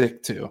to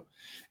stick to.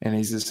 And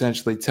he's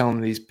essentially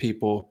telling these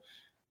people,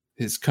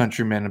 his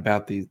countrymen,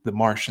 about the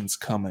Martians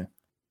coming.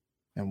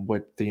 And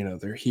what,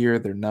 they're here,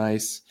 they're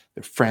nice,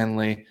 they're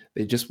friendly.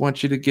 They just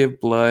want you to give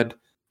blood.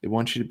 They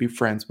want you to be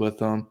friends with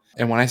them.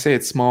 And when I say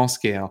it's small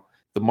scale,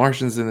 the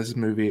Martians in this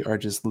movie are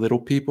just little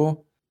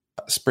people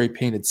spray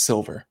painted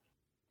silver.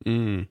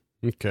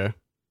 Okay.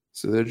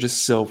 So they're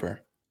just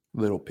silver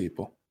little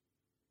people.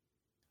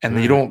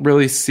 And you don't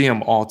really see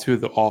them all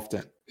too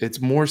often.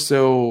 It's more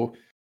so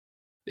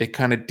it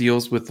kind of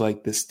deals with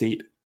like the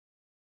state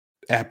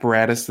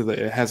apparatus. So that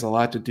it has a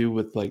lot to do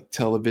with like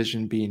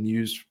television being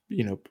used,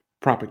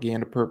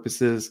 propaganda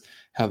purposes,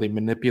 how they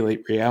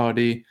manipulate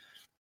reality.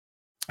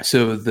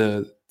 So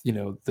the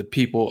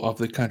people of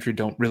the country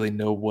don't really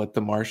know what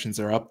the Martians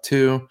are up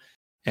to.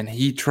 And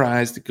he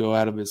tries to go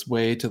out of his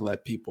way to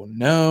let people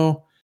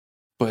know,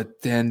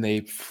 but then they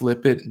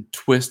flip it and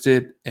twist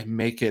it and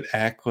make it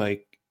act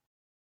like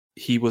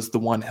he was the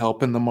one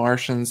helping the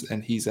Martians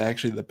and he's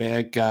actually the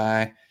bad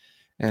guy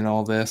and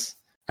all this.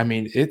 I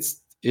mean,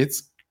 it's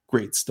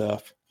great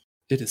stuff.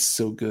 It is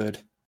so good.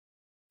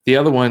 The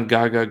other one,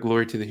 Gaga,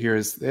 Glory to the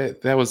Heroes,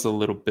 that was a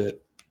little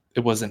bit,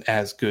 it wasn't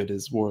as good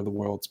as War of the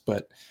Worlds,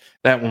 but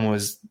that one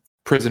was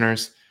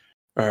prisoners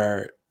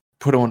are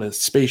put on a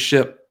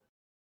spaceship.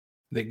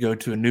 They go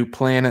to a new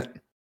planet,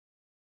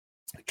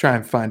 try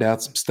and find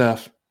out some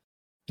stuff.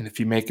 And if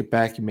you make it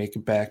back, you make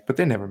it back, but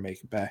they never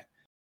make it back.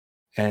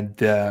 And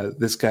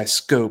this guy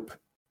Scope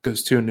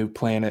goes to a new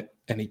planet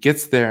and he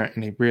gets there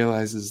and he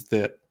realizes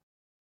that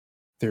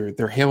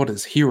they're hailed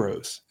as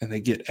heroes and they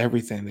get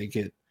everything. They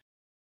get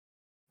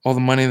all the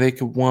money they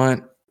could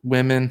want,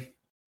 women,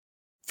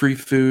 free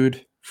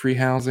food, free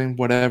housing,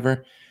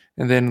 whatever.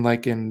 And then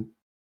like I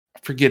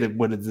forget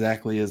what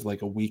exactly is,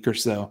 like a week or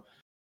so,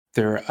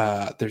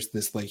 there's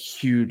this like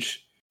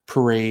huge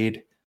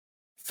parade,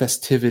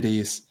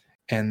 festivities,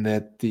 and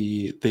that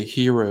the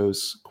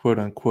heroes, quote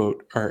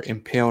unquote, are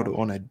impaled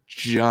on a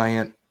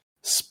giant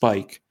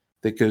spike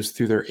that goes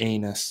through their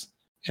anus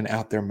and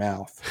out their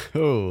mouth.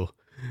 Oh.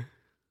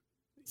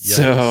 Yes.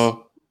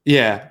 So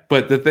yeah,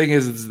 but the thing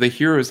is the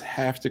heroes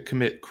have to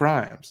commit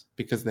crimes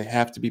because they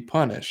have to be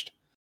punished.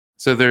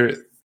 So they're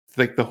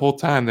like the whole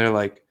time they're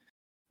like,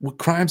 what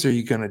crimes are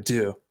you gonna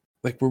do?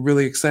 Like, we're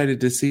really excited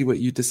to see what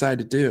you decide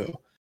to do.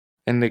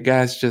 And the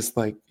guy's just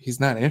like, he's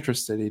not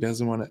interested. He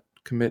doesn't want to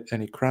commit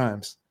any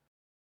crimes.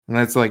 And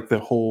that's like the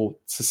whole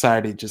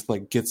society just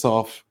like gets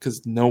off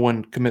because no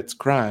one commits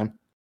crime,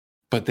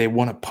 but they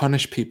want to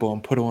punish people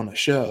and put on a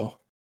show.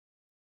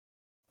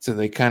 So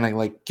they kind of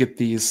like get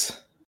these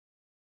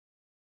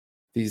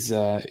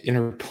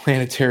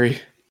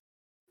interplanetary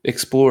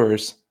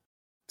explorers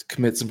to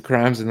commit some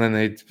crimes, and then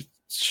they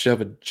shove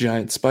a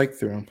giant spike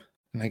through them.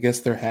 And I guess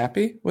they're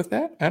happy with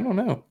that. I don't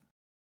know.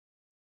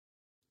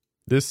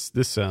 This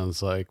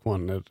sounds like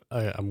one that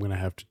I'm going to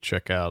have to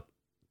check out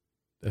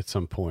at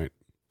some point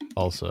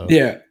also.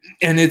 Yeah.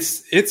 And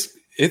it's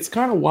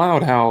kind of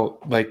wild how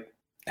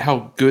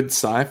good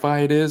sci-fi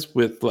it is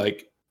with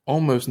like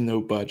almost no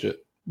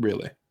budget,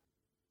 really.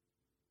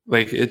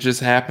 Like, it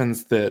just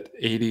happens that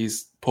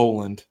 80s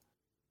Poland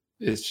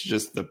is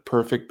just the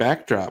perfect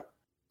backdrop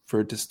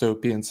for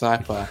dystopian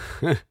sci-fi,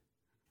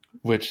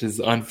 which is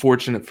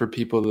unfortunate for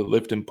people that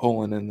lived in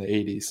Poland in the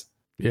 80s.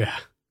 Yeah.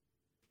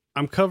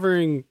 I'm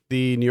covering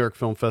the New York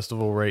Film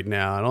Festival right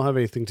now. I don't have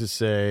anything to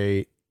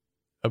say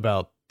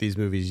about these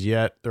movies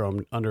yet. They're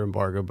under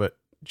embargo, but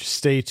just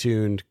stay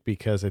tuned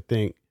because I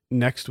think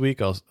next week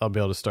I'll be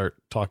able to start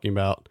talking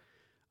about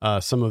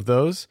some of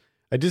those.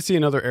 I did see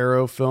another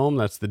Arrow film.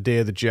 That's The Day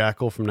of the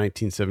Jackal from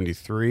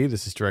 1973.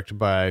 This is directed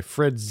by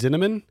Fred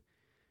Zinnemann.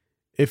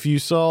 If you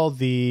saw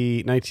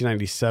the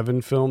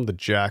 1997 film, The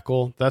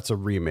Jackal, that's a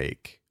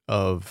remake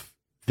of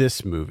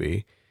this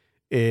movie.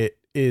 It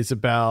is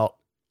about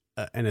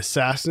an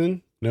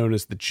assassin known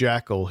as the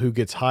Jackal who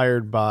gets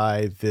hired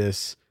by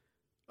this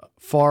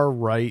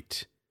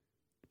far-right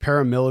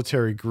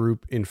paramilitary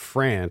group in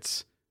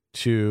France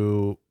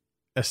to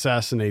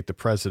assassinate the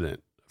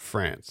president of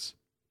France.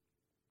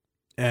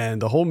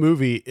 And the whole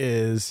movie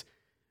is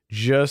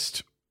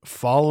just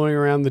following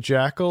around the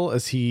Jackal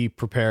as he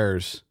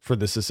prepares for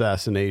this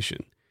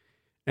assassination.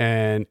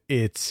 And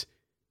it's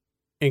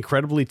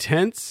incredibly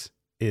tense.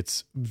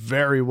 It's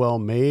very well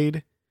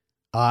made.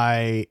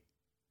 I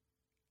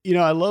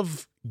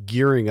love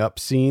gearing up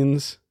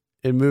scenes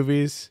in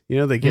movies. You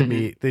know, they get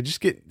me, they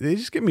just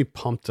get me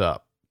pumped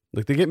up.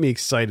 Like they get me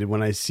excited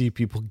when I see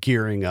people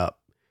gearing up.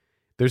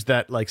 There's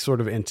that like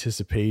sort of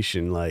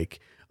anticipation, like,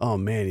 oh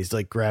man, he's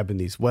like grabbing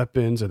these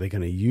weapons. Are they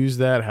going to use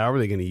that? How are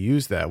they going to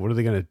use that? What are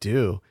they going to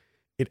do?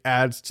 It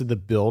adds to the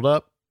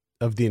buildup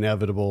of the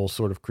inevitable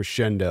sort of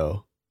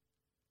crescendo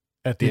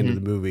at the end of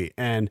the movie.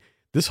 And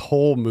this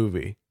whole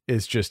movie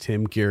is just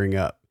him gearing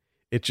up.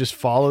 It just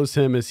follows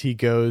him as he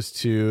goes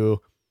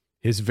to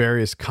his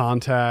various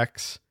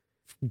contacts,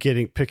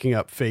 picking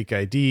up fake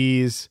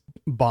IDs,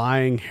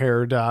 buying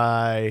hair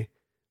dye,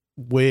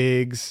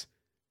 wigs,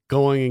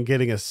 going and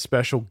getting a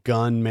special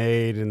gun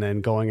made, and then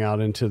going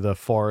out into the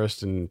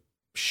forest and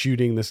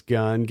shooting this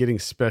gun, getting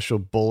special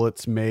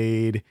bullets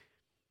made,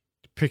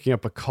 picking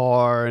up a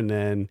car, and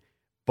then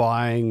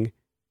buying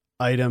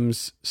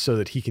items so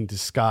that he can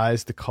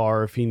disguise the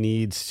car if he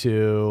needs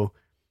to.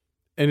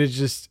 And it's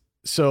just,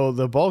 so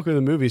the bulk of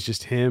the movie is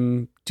just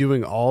him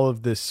doing all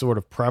of this sort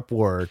of prep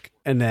work.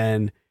 And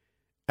then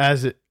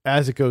as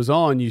it goes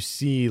on, you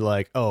see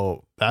like,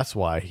 oh, that's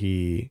why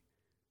he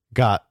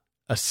got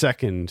a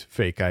second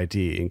fake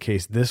ID in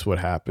case this would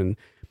happen.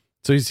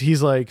 So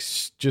he's like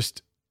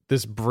just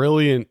this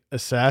brilliant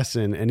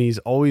assassin, and he's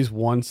always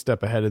one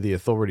step ahead of the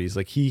authorities.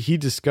 Like he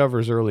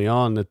discovers early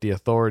on that the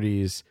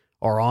authorities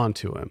are on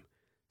to him.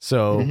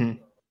 So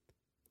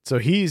so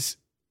he's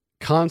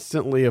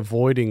constantly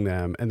avoiding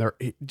them, and they're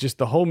just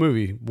the whole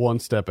movie one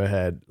step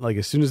ahead. Like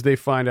as soon as they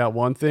find out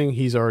one thing,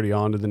 he's already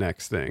on to the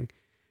next thing.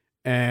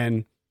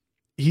 And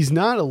he's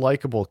not a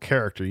likable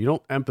character. You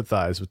don't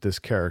empathize with this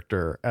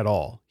character at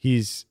all.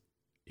 He's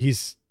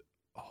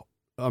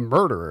a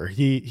murderer.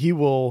 He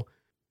will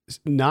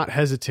not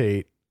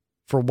hesitate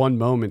for one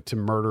moment to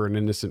murder an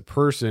innocent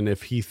person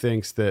if he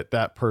thinks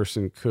that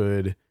person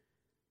could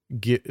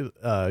get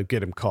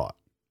him caught.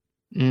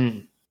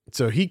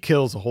 So he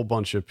kills a whole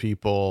bunch of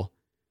people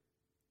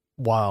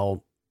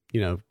while,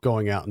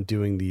 going out and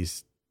doing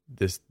these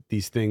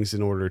things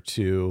in order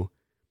to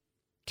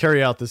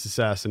carry out this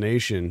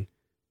assassination.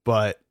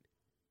 But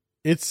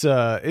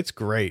it's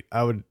great.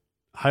 I would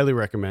highly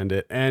recommend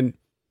it. And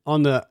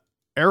on the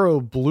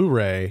Arrow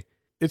Blu-ray,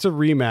 it's a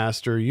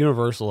remaster.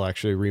 Universal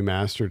actually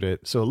remastered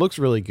it, so it looks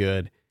really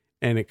good.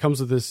 And it comes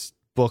with this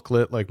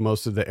booklet like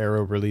most of the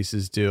Arrow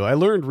releases do. I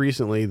learned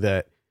recently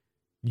that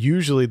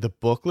usually the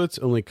booklets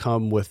only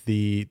come with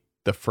the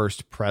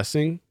first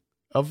pressing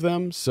of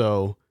them.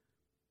 So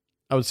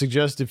I would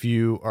suggest if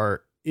you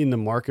are in the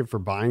market for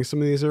buying some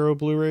of these Arrow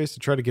Blu-rays to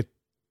try to get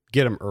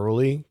them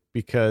early,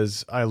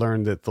 because I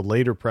learned that the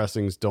later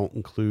pressings don't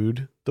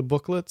include the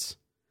booklets.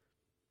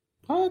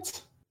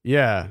 What?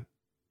 Yeah.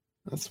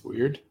 That's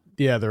weird.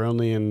 Yeah, they're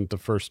only in the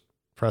first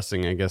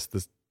pressing. I guess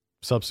the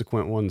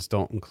subsequent ones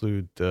don't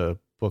include the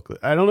booklet.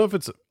 I don't know if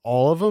it's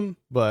all of them,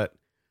 but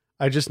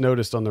I just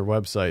noticed on their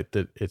website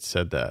that it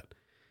said that.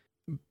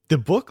 The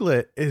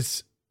booklet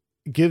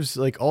gives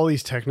like all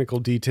these technical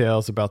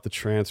details about the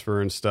transfer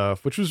and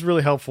stuff, which was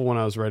really helpful when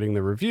I was writing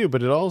the review,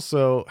 but it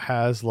also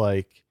has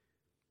like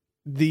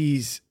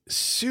these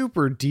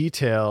super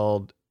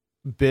detailed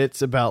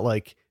bits about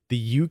like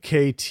the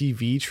UK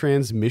TV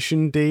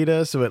transmission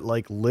data. So it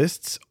like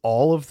lists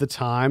all of the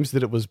times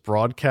that it was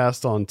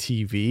broadcast on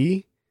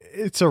TV.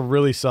 It's a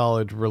really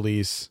solid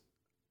release,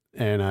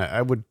 and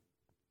I would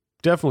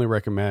definitely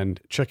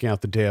recommend checking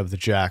out The Day of the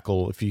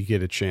Jackal if you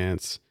get a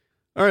chance.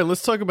 All right,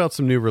 let's talk about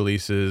some new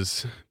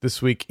releases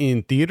this week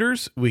in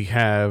theaters. We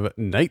have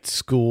Night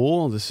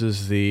School. This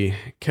is the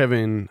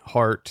Kevin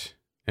Hart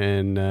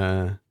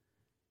and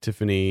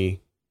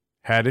Tiffany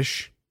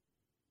Haddish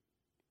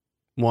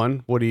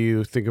one. What do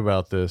you think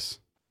about this?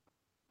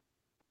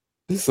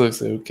 This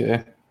looks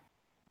okay.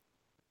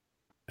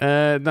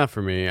 Not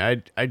for me.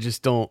 I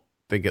just don't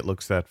think it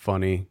looks that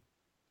funny.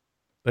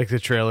 Like the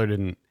trailer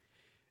didn't.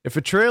 If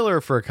a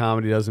trailer for a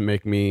comedy doesn't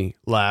make me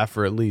laugh,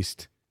 or at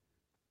least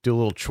do a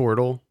little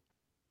chortle,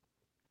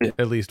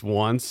 at least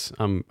once,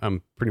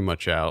 I'm pretty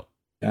much out.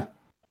 Yeah.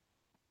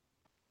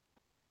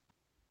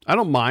 I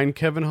don't mind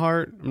Kevin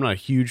Hart. I'm not a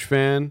huge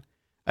fan.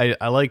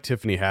 I like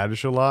Tiffany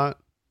Haddish a lot,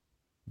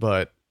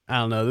 but I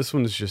don't know. This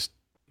one's just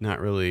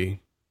not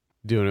really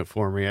doing it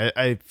for me.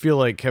 I feel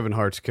like Kevin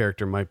Hart's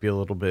character might be a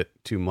little bit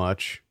too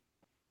much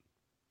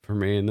for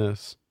me in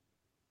this.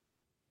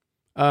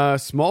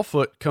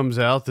 Smallfoot comes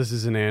out. This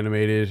is an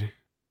animated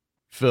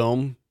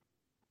film.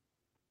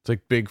 It's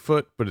like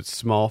Bigfoot, but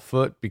it's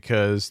Smallfoot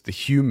because the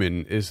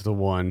human is the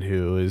one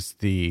who is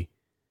the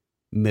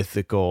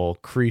mythical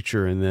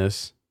creature in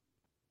this.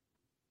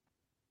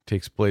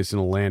 Takes place in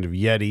a land of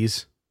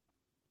Yetis.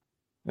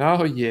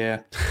 Oh,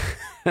 yeah.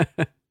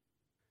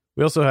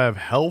 We also have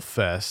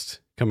Hellfest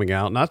coming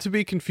out, not to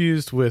be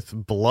confused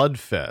with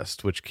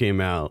Bloodfest, which came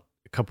out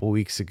a couple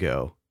weeks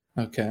ago.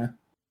 Okay.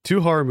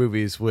 2 horror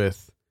movies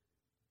with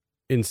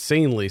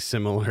insanely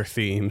similar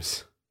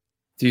themes.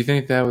 Do you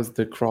think that was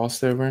the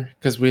crossover?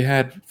 Because we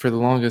had, for the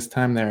longest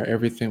time there,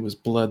 everything was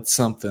Blood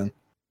something.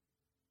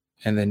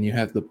 And then you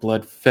have the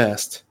Blood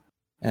Fest.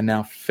 And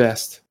now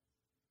Fest.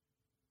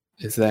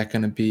 Is that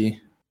going to be...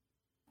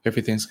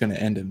 Everything's going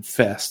to end in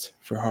Fest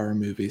for horror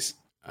movies?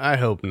 I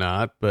hope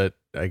not, but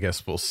I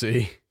guess we'll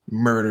see.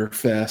 Murder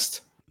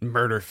fest.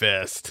 Murder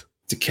fest.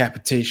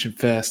 Decapitation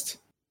fest.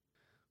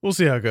 We'll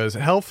see how it goes.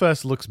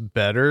 Hellfest looks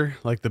better,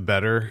 like the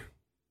better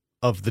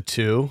of the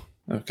two.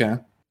 Okay.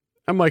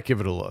 I might give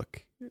it a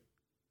look.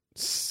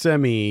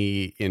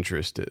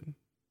 Semi-interested.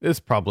 It's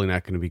probably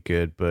not going to be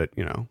good, but,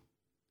 you know,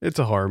 it's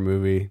a horror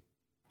movie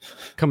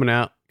coming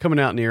out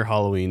near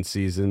Halloween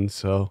season,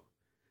 so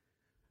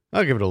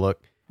I'll give it a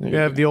look. We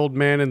have The Old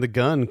Man and the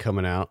Gun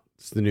coming out.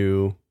 It's the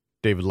new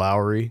David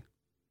Lowery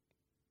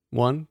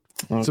one.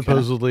 Okay.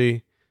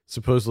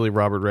 Supposedly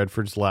Robert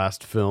Redford's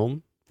last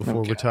film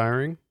before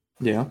retiring.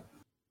 Yeah.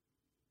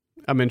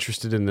 I'm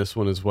interested in this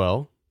one as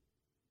well.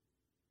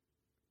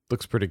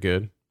 Looks pretty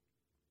good.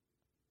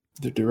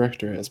 The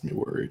director has me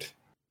worried.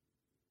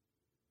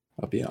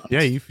 I'll be honest.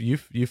 Yeah,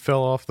 you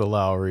fell off the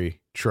Lowery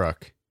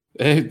truck.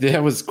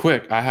 That was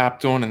quick. I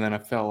hopped on and then I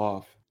fell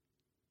off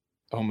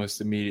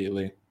almost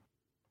immediately.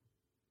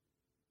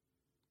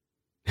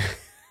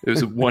 It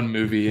was one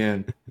movie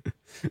in.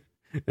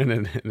 and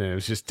then it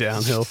was just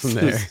downhill from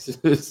there.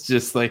 It's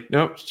just like,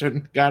 nope,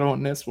 shouldn't got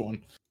on this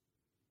one.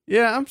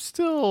 Yeah, I'm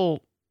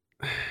still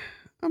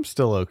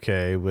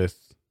okay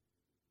with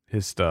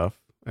his stuff,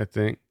 I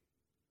think.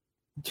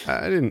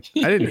 I didn't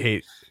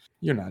hate.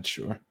 You're not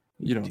sure.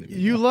 You don't even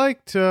You know.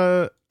 liked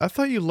I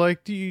thought you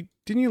liked didn't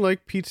you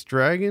like Pete's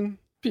Dragon?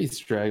 Pete's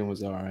Dragon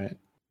was all right.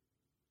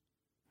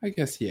 I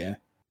guess yeah.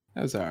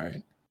 That was all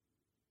right.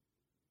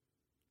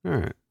 All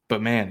right.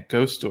 But man,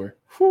 Ghost Story.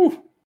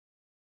 Whew.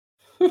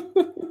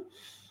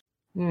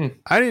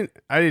 I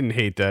didn't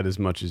hate that as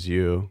much as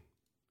you.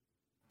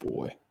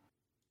 Boy.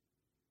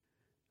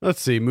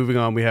 Let's see, moving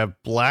on, we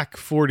have Black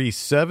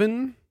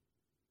 47.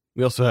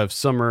 We also have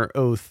Summer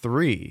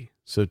 03.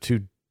 So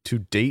two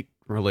date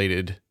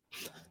related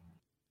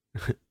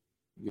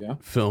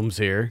films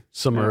here.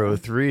 Summer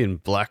 03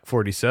 and Black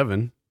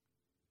 47.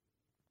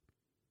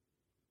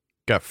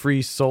 Got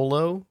Free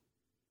Solo.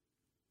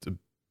 It's a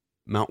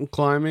mountain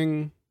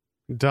climbing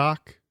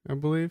doc, I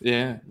believe.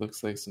 Yeah,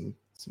 looks like some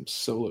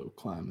solo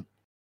climbing.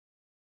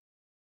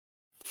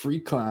 Free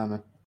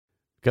climbing.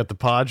 Got The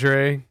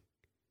Padre.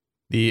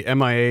 The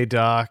MIA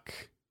doc.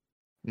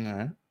 All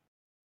right.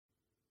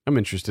 I'm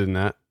interested in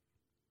that.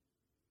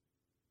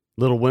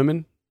 Little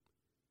Women.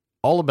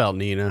 All About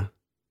Nina.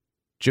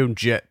 Joan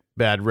Jett,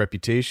 Bad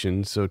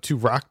Reputation. So 2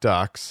 rock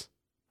docs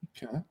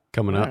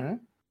coming up. Right.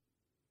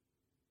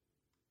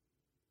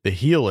 The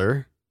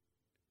Healer.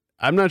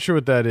 I'm not sure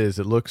what that is.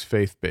 It looks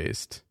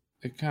faith-based.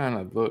 It kind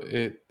of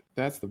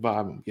that's the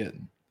vibe I'm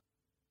getting.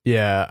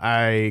 Yeah,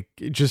 I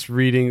just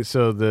reading.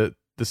 So the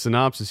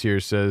synopsis here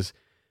says,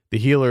 The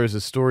Healer is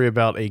a story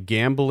about a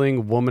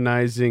gambling,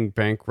 womanizing,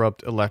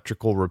 bankrupt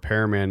electrical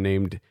repairman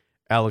named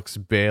Alex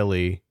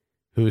Bailey,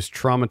 who is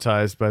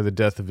traumatized by the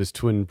death of his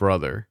twin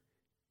brother.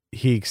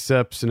 He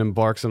accepts and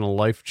embarks on a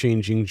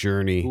life-changing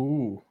journey.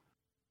 Ooh.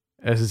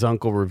 As his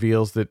uncle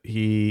reveals that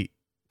he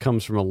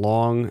comes from a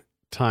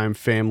long-time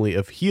family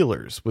of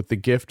healers with the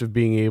gift of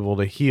being able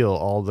to heal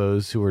all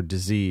those who are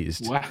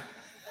diseased.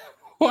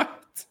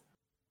 What?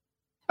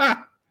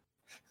 Ah.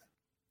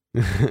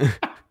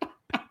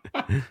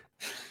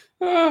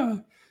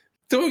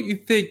 Don't you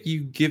think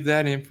you give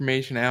that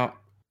information out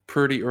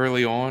pretty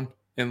early on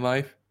in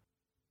life?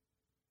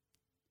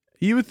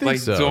 You would think like,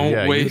 so.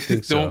 Don't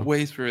wait. Don't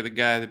wait for the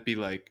guy to be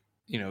like,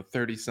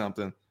 30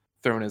 something,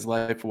 throwing his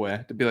life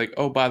away, to be like,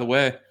 oh, by the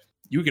way,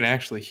 you can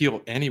actually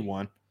heal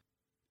anyone.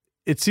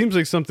 It seems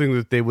like something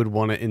that they would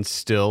want to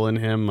instill in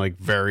him, like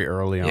very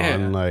early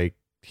on.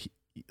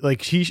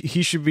 Like he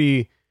should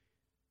be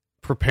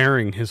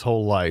preparing his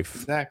whole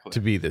life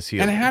to be this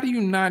healer. And how do you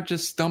not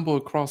just stumble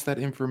across that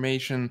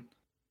information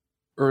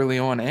early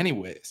on,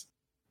 anyways?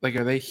 Like,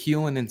 are they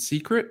healing in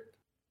secret?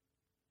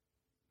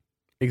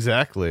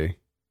 Exactly.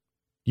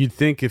 You'd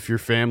think if your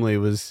family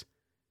was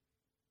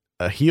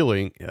a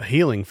healing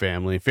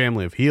family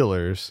of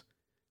healers,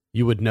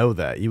 you would know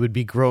that. You would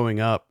be growing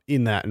up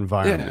in that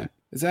environment. Yeah,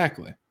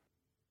 exactly.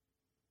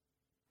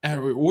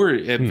 Or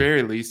at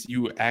very least,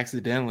 you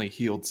accidentally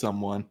healed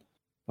someone,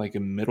 like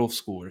in middle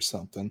school or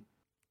something.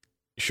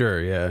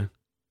 Sure, yeah.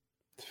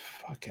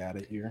 Fuck out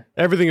of here.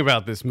 Everything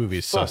about this movie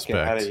is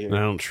suspect. And I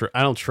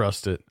don't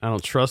trust it. I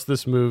don't trust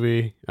this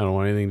movie. I don't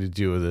want anything to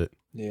do with it.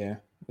 Yeah,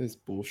 it's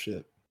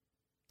bullshit.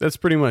 That's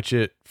pretty much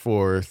it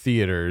for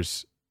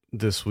theaters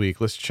this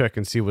week. Let's check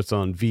and see what's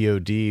on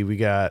VOD. We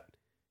got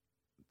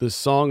The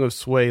Song of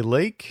Sway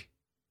Lake,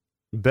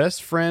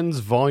 Best Friends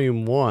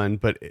Volume 1,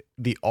 but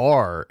the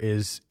R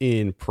is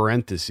in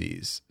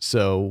parentheses.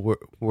 So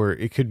we're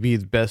it could be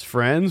Best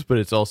Friends, but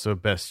it's also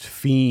Best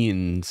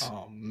Fiends.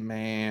 Oh,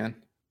 man.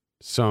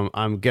 So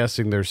I'm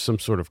guessing there's some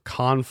sort of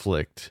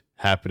conflict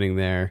happening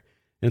there.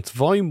 And it's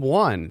Volume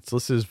 1. It's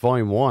listed as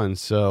Volume 1,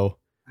 so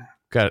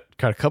got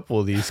a couple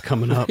of these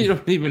coming up. We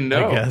don't even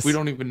know. We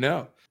don't even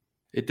know.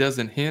 It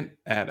doesn't hint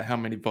at how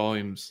many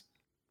volumes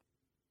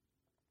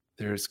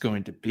there's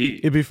going to be.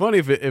 It'd be funny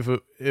if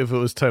it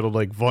was titled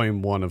like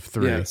Volume 1 of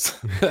 3. Yes,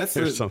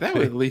 that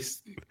would at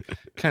least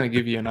kind of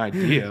give you an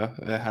idea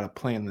of how to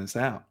plan this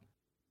out.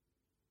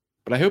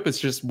 But I hope it's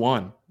just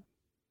one.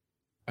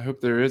 I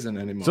hope there isn't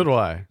anymore. So do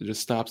I. It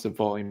just stops at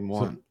volume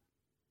 1.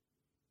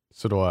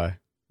 So do I.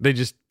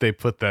 They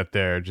put that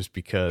there just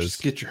because.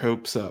 Just get your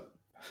hopes up.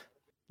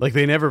 Like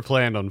they never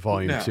planned on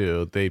volume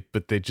 2.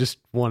 They just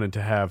wanted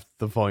to have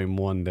the volume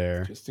 1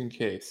 there. Just in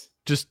case.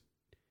 Just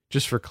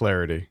for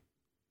clarity.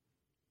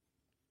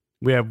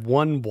 We have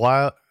one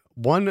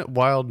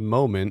wild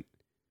moment.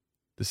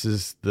 This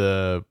is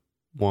the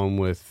one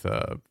with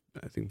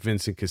I think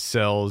Vincent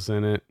Cassel's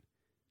in it.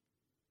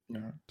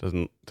 No.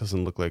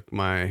 Doesn't look like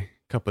my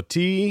cup of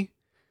tea.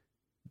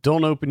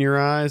 Don't Open Your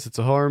Eyes. It's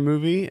a horror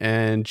movie.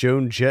 And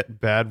Joan Jett,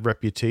 Bad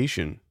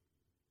Reputation.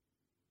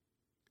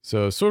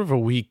 So sort of a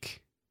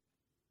weak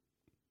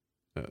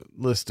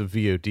list of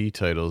VOD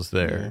titles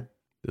there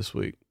this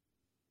week.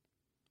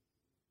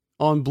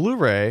 On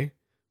Blu-ray,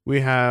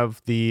 we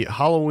have the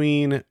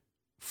Halloween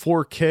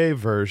 4K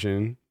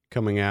version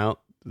coming out.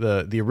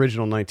 The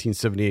original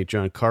 1978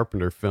 John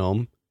Carpenter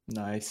film.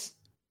 Nice.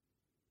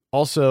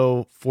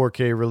 Also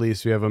 4K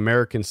release, we have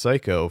American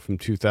Psycho from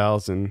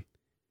 2000.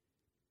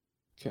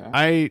 Okay.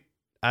 I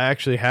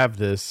actually have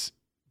this,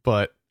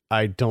 but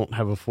I don't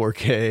have a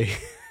 4K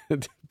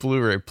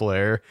Blu-ray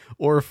player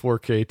or a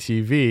 4K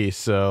TV,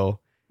 so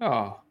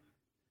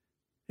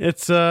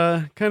it's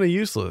kind of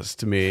useless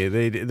to me.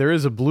 There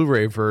is a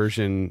Blu-ray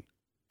version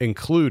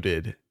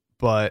included,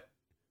 but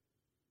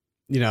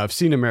I've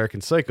seen American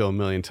Psycho a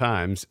million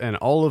times, and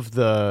all of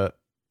the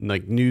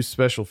like new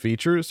special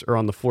features are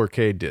on the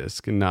 4K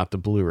disc and not the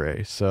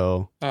Blu-ray.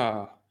 So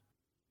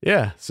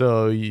yeah,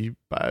 so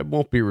I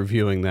won't be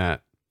reviewing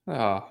that.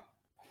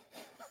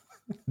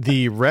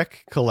 The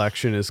Rec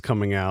collection is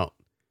coming out.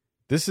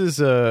 This is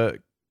a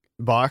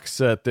box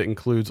set that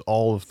includes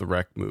all of the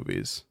Rec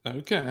movies.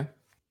 Okay.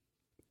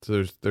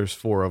 So there's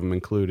 4 of them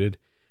included.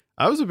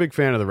 I was a big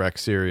fan of the Rec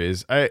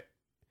series. It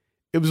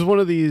was one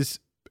of these.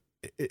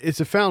 It's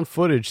a found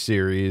footage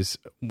series.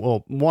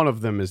 Well, one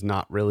of them is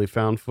not really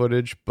found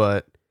footage,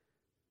 but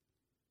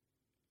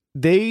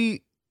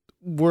they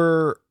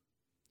were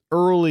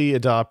early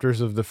adopters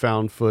of the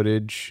found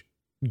footage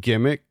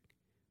gimmick,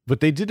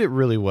 but they did it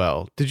really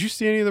well. Did you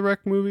see any of the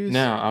Rec movies?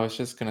 No, I was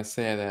just gonna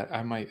say that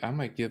I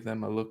might give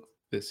them a look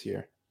this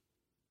year.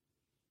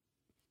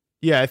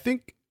 Yeah, I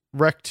think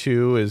Rec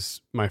 2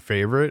 is my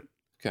favorite.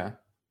 Okay.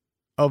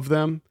 Of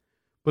them,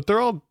 but they're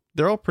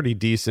all pretty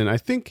decent. I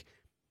think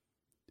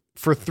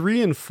for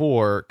 3 and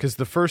 4, because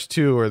the first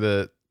 2 are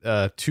the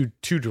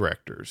two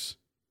directors,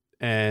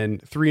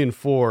 and 3 and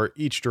 4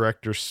 each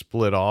director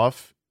split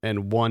off,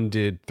 and one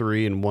did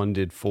 3 and one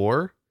did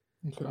 4.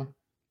 Okay.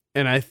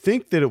 And I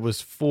think that it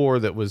was 4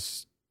 that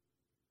was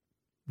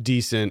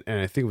decent, and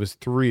I think it was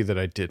 3 that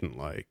I didn't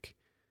like.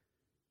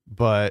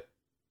 But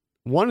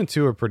 1 and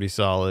 2 are pretty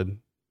solid.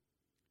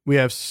 We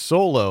have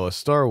Solo, a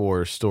Star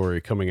Wars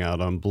story, coming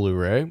out on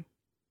Blu-ray.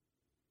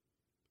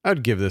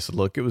 I'd give this a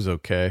look. It was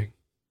okay.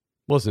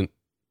 Wasn't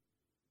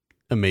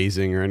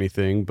amazing or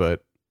anything,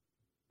 but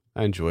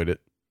I enjoyed it.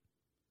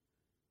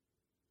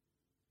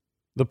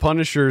 The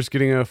Punisher is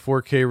getting a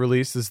 4K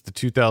release. This is the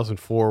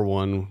 2004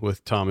 one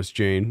with Thomas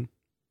Jane.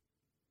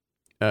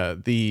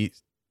 The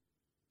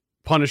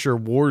Punisher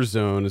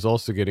Warzone is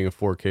also getting a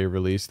 4K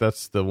release.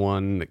 That's the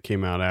one that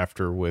came out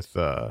after with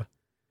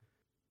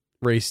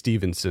Ray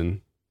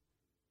Stevenson.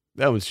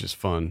 That was just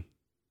fun.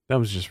 That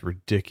was just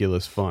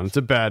ridiculous fun. It's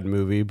a bad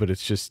movie, but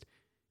it's just,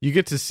 you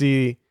get to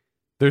see,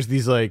 there's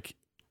these like,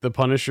 the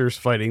Punishers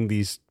fighting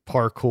these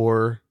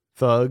parkour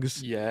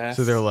thugs. Yes.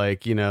 So they're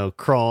like,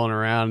 crawling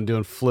around and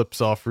doing flips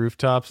off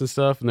rooftops and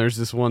stuff. And there's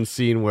this one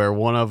scene where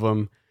one of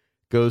them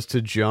goes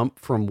to jump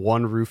from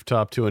one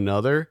rooftop to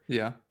another.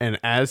 Yeah. And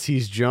as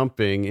he's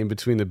jumping in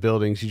between the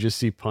buildings, you just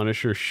see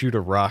Punisher shoot a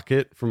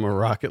rocket from a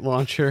rocket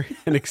launcher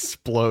and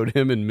explode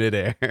him in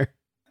midair.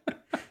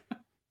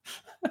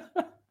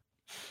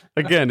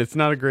 Again, it's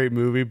not a great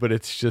movie, but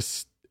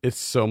it's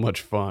so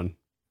much fun.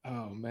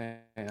 Oh, man.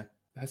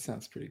 That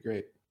sounds pretty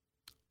great.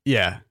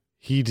 Yeah,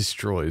 he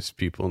destroys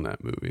people in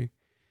that movie.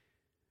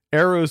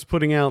 Arrow's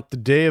putting out The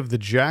Day of the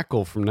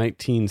Jackal from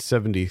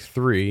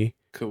 1973.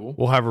 Cool.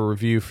 We'll have a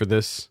review for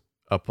this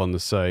up on the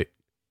site,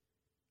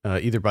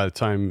 either by the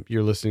time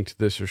you're listening to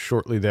this or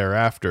shortly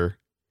thereafter.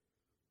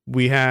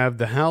 We have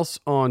The House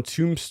on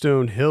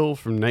Tombstone Hill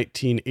from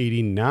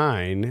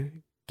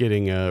 1989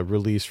 getting a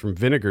release from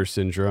Vinegar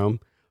Syndrome.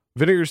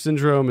 Vinegar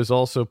Syndrome is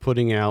also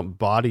putting out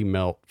Body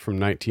Melt from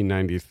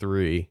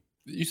 1993.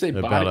 You say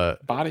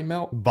body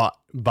melt?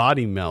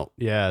 Body Melt.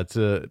 Yeah, I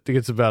think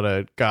it's about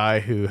a guy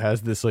who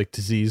has this like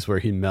disease where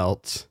he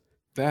melts.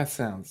 That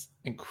sounds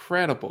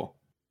incredible.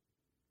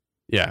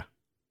 Yeah.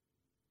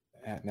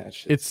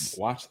 It's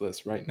watch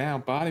this right now.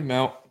 Body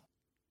Melt.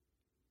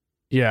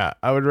 Yeah,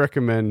 I would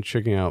recommend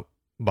checking out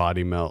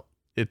Body Melt.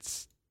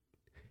 It's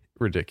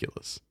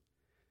ridiculous.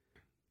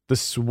 The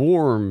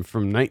Swarm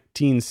from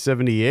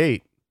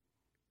 1978.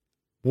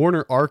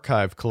 Warner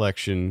Archive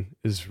Collection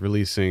is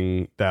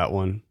releasing that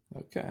one.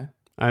 Okay.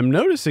 I'm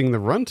noticing the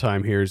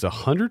runtime here is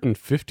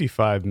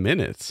 155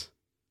 minutes.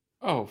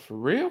 Oh, for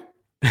real?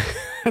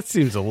 That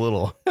seems a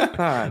little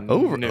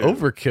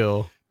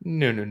overkill.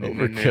 No, no, no,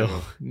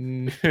 Overkill.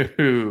 no, no.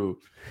 No.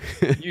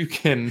 You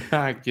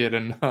cannot get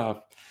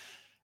enough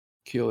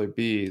Killer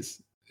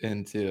Bees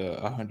into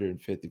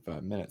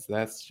 155 minutes.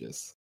 That's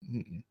just...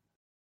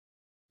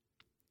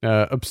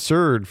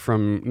 Absurd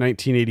from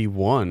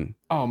 1981.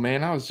 Oh,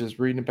 man, I was just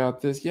reading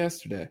about this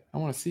yesterday. I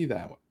want to see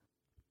that one.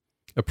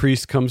 A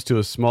priest comes to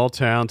a small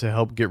town to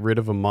help get rid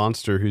of a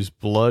monster whose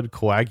blood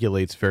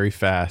coagulates very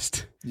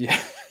fast.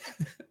 Yeah.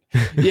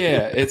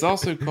 Yeah, it's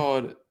also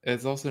known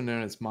as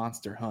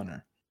Monster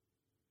Hunter.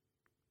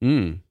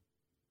 I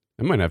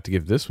might have to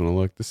give this one a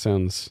look. This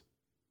sounds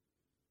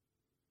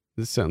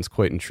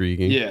quite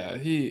intriguing. Yeah,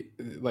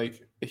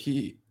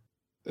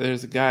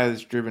 there's a guy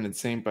that's driven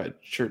insane by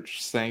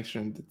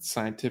church-sanctioned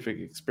scientific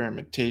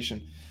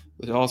experimentation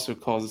that also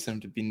causes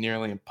him to be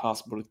nearly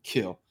impossible to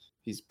kill.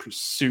 He's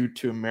pursued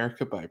to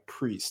America by a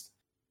priest,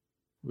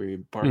 where he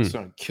embarks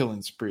on a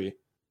killing spree.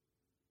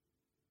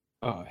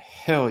 Oh,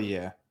 hell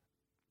yeah.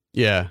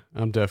 Yeah,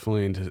 I'm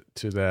definitely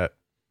into that.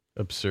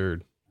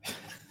 Absurd.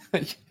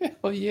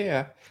 Hell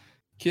yeah.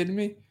 Kidding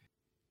me?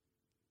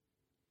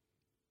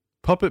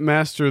 Puppet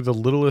Master The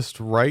Littlest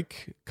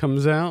Reich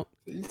comes out.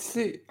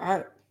 See,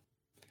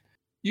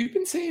 you've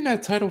been saying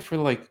that title for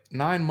like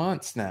 9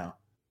 months now.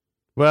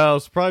 Well,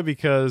 it's probably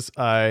because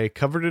I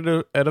covered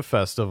it at a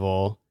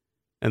festival,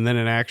 and then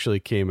it actually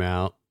came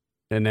out,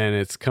 and then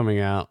it's coming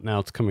out. Now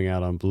it's coming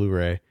out on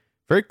Blu-ray.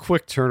 Very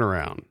quick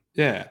turnaround.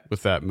 Yeah.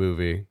 With that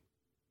movie.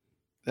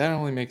 That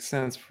only makes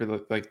sense for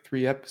like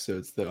 3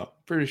 episodes, though.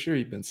 Pretty sure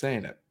you've been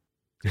saying it.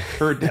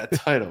 Heard that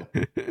title.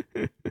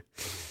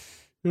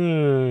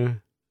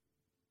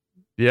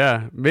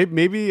 Yeah,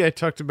 maybe I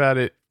talked about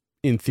it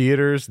in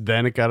theaters.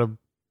 Then it got a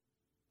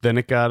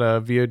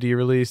VOD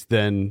release.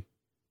 Then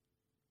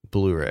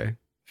Blu-ray.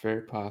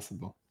 Very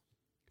possible.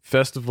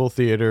 Festival,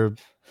 theater,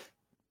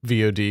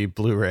 VOD,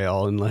 Blu-ray,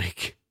 all in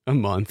like a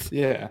month.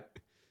 Yeah,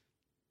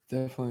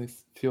 definitely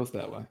feels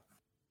that way.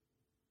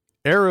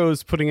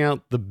 Arrow's putting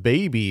out The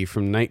Baby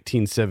from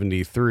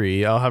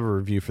 1973. I'll have a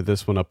review for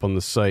this one up on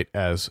the site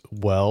as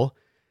well.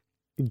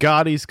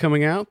 Gotti's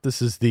coming out.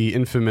 This is the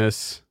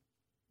infamous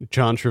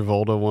John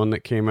Travolta one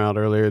that came out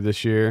earlier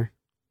this year.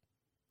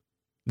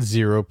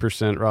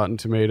 0% Rotten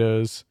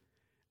Tomatoes.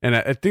 And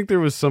I think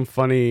there was some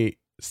funny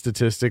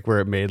statistic where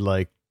it made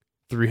like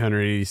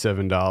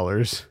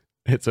 $387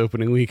 its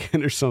opening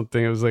weekend or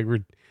something. It was like,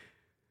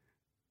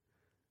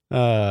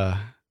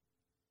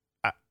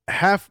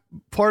 half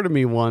part of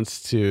me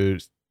wants to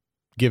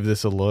give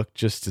this a look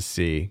just to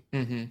see.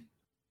 Mm-hmm.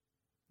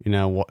 You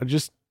know,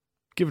 just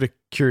give it a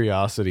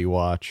curiosity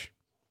watch.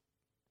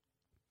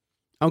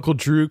 Uncle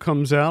Drew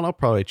comes out. I'll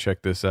probably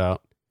check this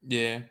out.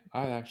 Yeah,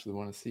 I actually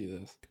want to see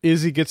this.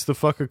 Izzy Gets the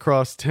Fuck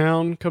Across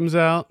Town comes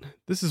out.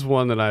 This is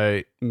one that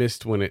I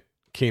missed when it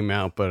came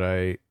out, but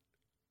I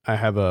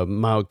have a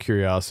mild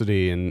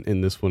curiosity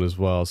in this one as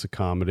well. It's a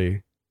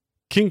comedy.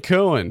 King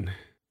Cohen,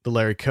 the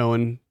Larry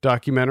Cohen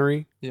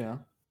documentary. Yeah.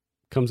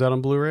 Comes out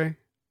on Blu-ray.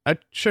 I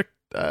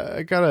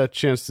got a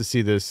chance to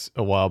see this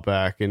a while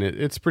back, and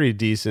it's pretty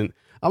decent.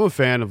 I'm a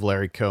fan of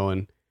Larry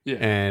Cohen. Yeah.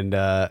 And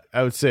I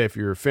would say if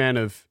you're a fan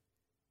of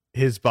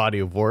his body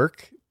of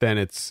work, then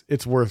it's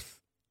worth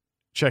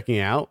checking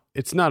out.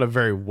 It's not a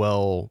very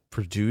well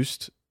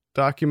produced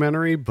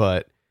documentary,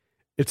 but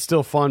it's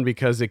still fun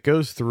because it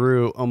goes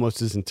through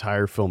almost his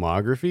entire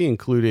filmography,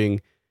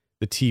 including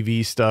the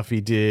TV stuff he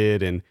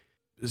did and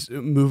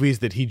movies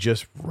that he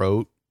just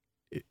wrote.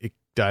 It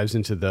dives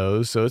into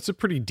those. So it's a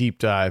pretty deep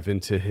dive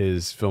into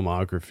his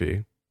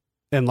filmography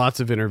and lots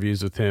of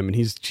interviews with him. And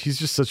he's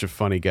just such a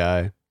funny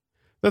guy.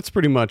 That's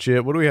pretty much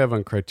it. What do we have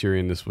on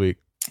Criterion this week?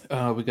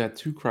 We got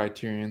 2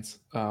 Criterions.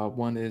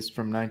 One is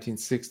from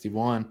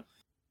 1961,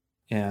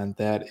 and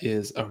that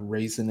is A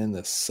Raisin in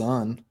the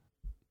Sun.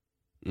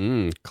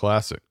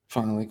 Classic.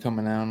 Finally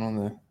coming out on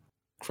the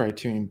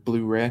Criterion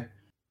Blu-ray.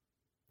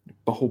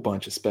 A whole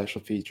bunch of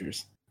special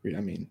features.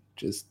 I mean,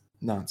 just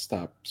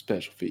non-stop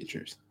special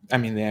features. I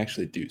mean, they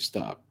actually do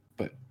stop,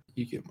 but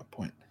you get my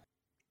point.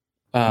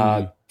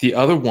 The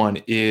other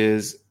one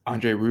is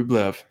Andrei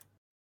Rublev,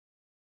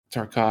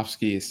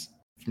 Tarkovsky's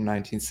from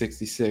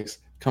 1966,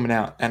 coming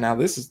out. And now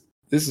this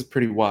is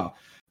pretty wild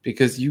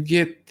because you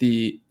get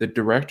the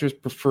director's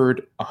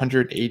preferred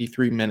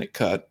 183-minute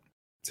cut.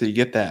 So you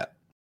get that.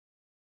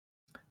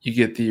 You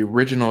get the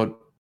original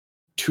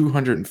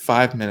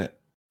 205-minute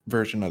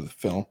version of the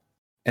film.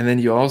 And then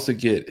you also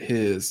get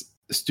his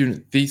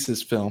student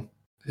thesis film,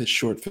 his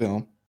short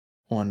film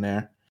on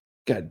there.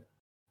 Got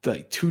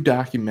like 2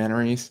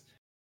 documentaries,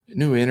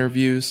 new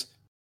interviews,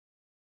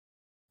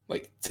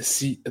 like to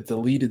see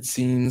deleted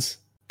scenes,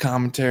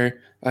 commentary.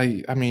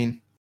 I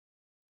mean,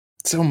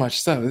 so much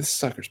stuff. This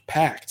sucker's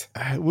packed.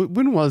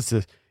 When was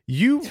this?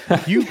 You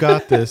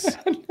got this.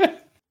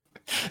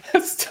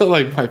 That's still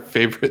like my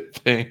favorite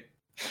thing.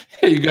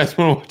 Hey, you guys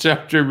want to watch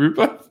After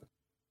Rublev?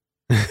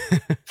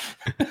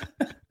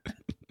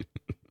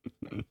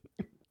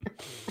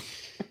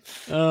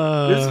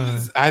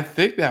 I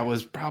think that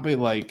was probably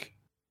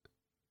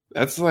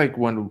that's like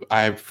when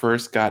I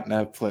first got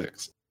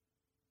Netflix.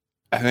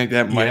 I think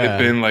that might have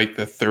been like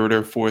the third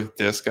or fourth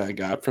disc I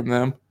got from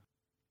them.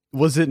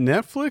 Was it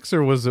Netflix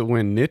or was it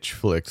when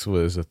Nicheflix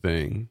was a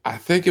thing? I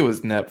think it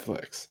was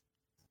Netflix.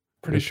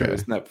 Pretty sure it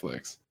was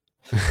Netflix.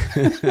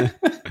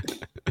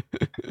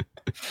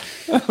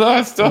 Although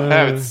I still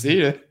haven't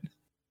seen it.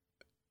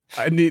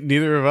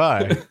 Neither have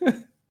I.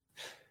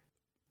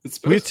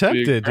 We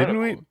attempted, didn't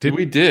we?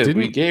 We did.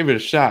 We gave it a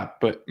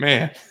shot, but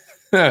man,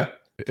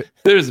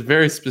 there's a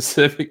very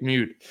specific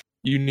mood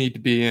you need to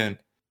be in.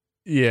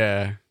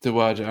 Yeah. To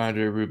watch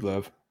Andrei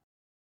Rublev.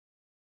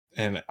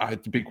 And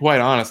to be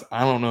quite honest,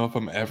 I don't know if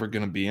I'm ever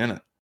going to be in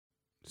it.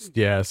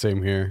 Yeah,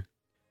 same here.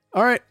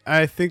 All right,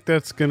 I think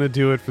that's going to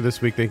do it for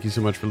this week. Thank you so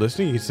much for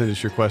listening. You can send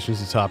us your questions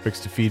and topics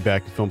to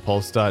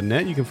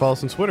feedback@filmpulse.net. You can follow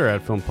us on Twitter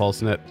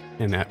 @FilmPulseNet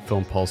and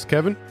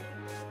 @FilmPulseKevin.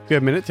 If you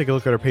have a minute, take a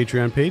look at our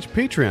Patreon page,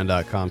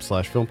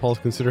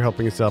 patreon.com/FilmPulse. Consider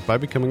helping us out by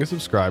becoming a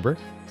subscriber.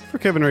 For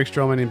Kevin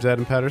Rakestraw, my name's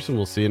Adam Patterson.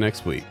 We'll see you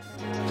next week.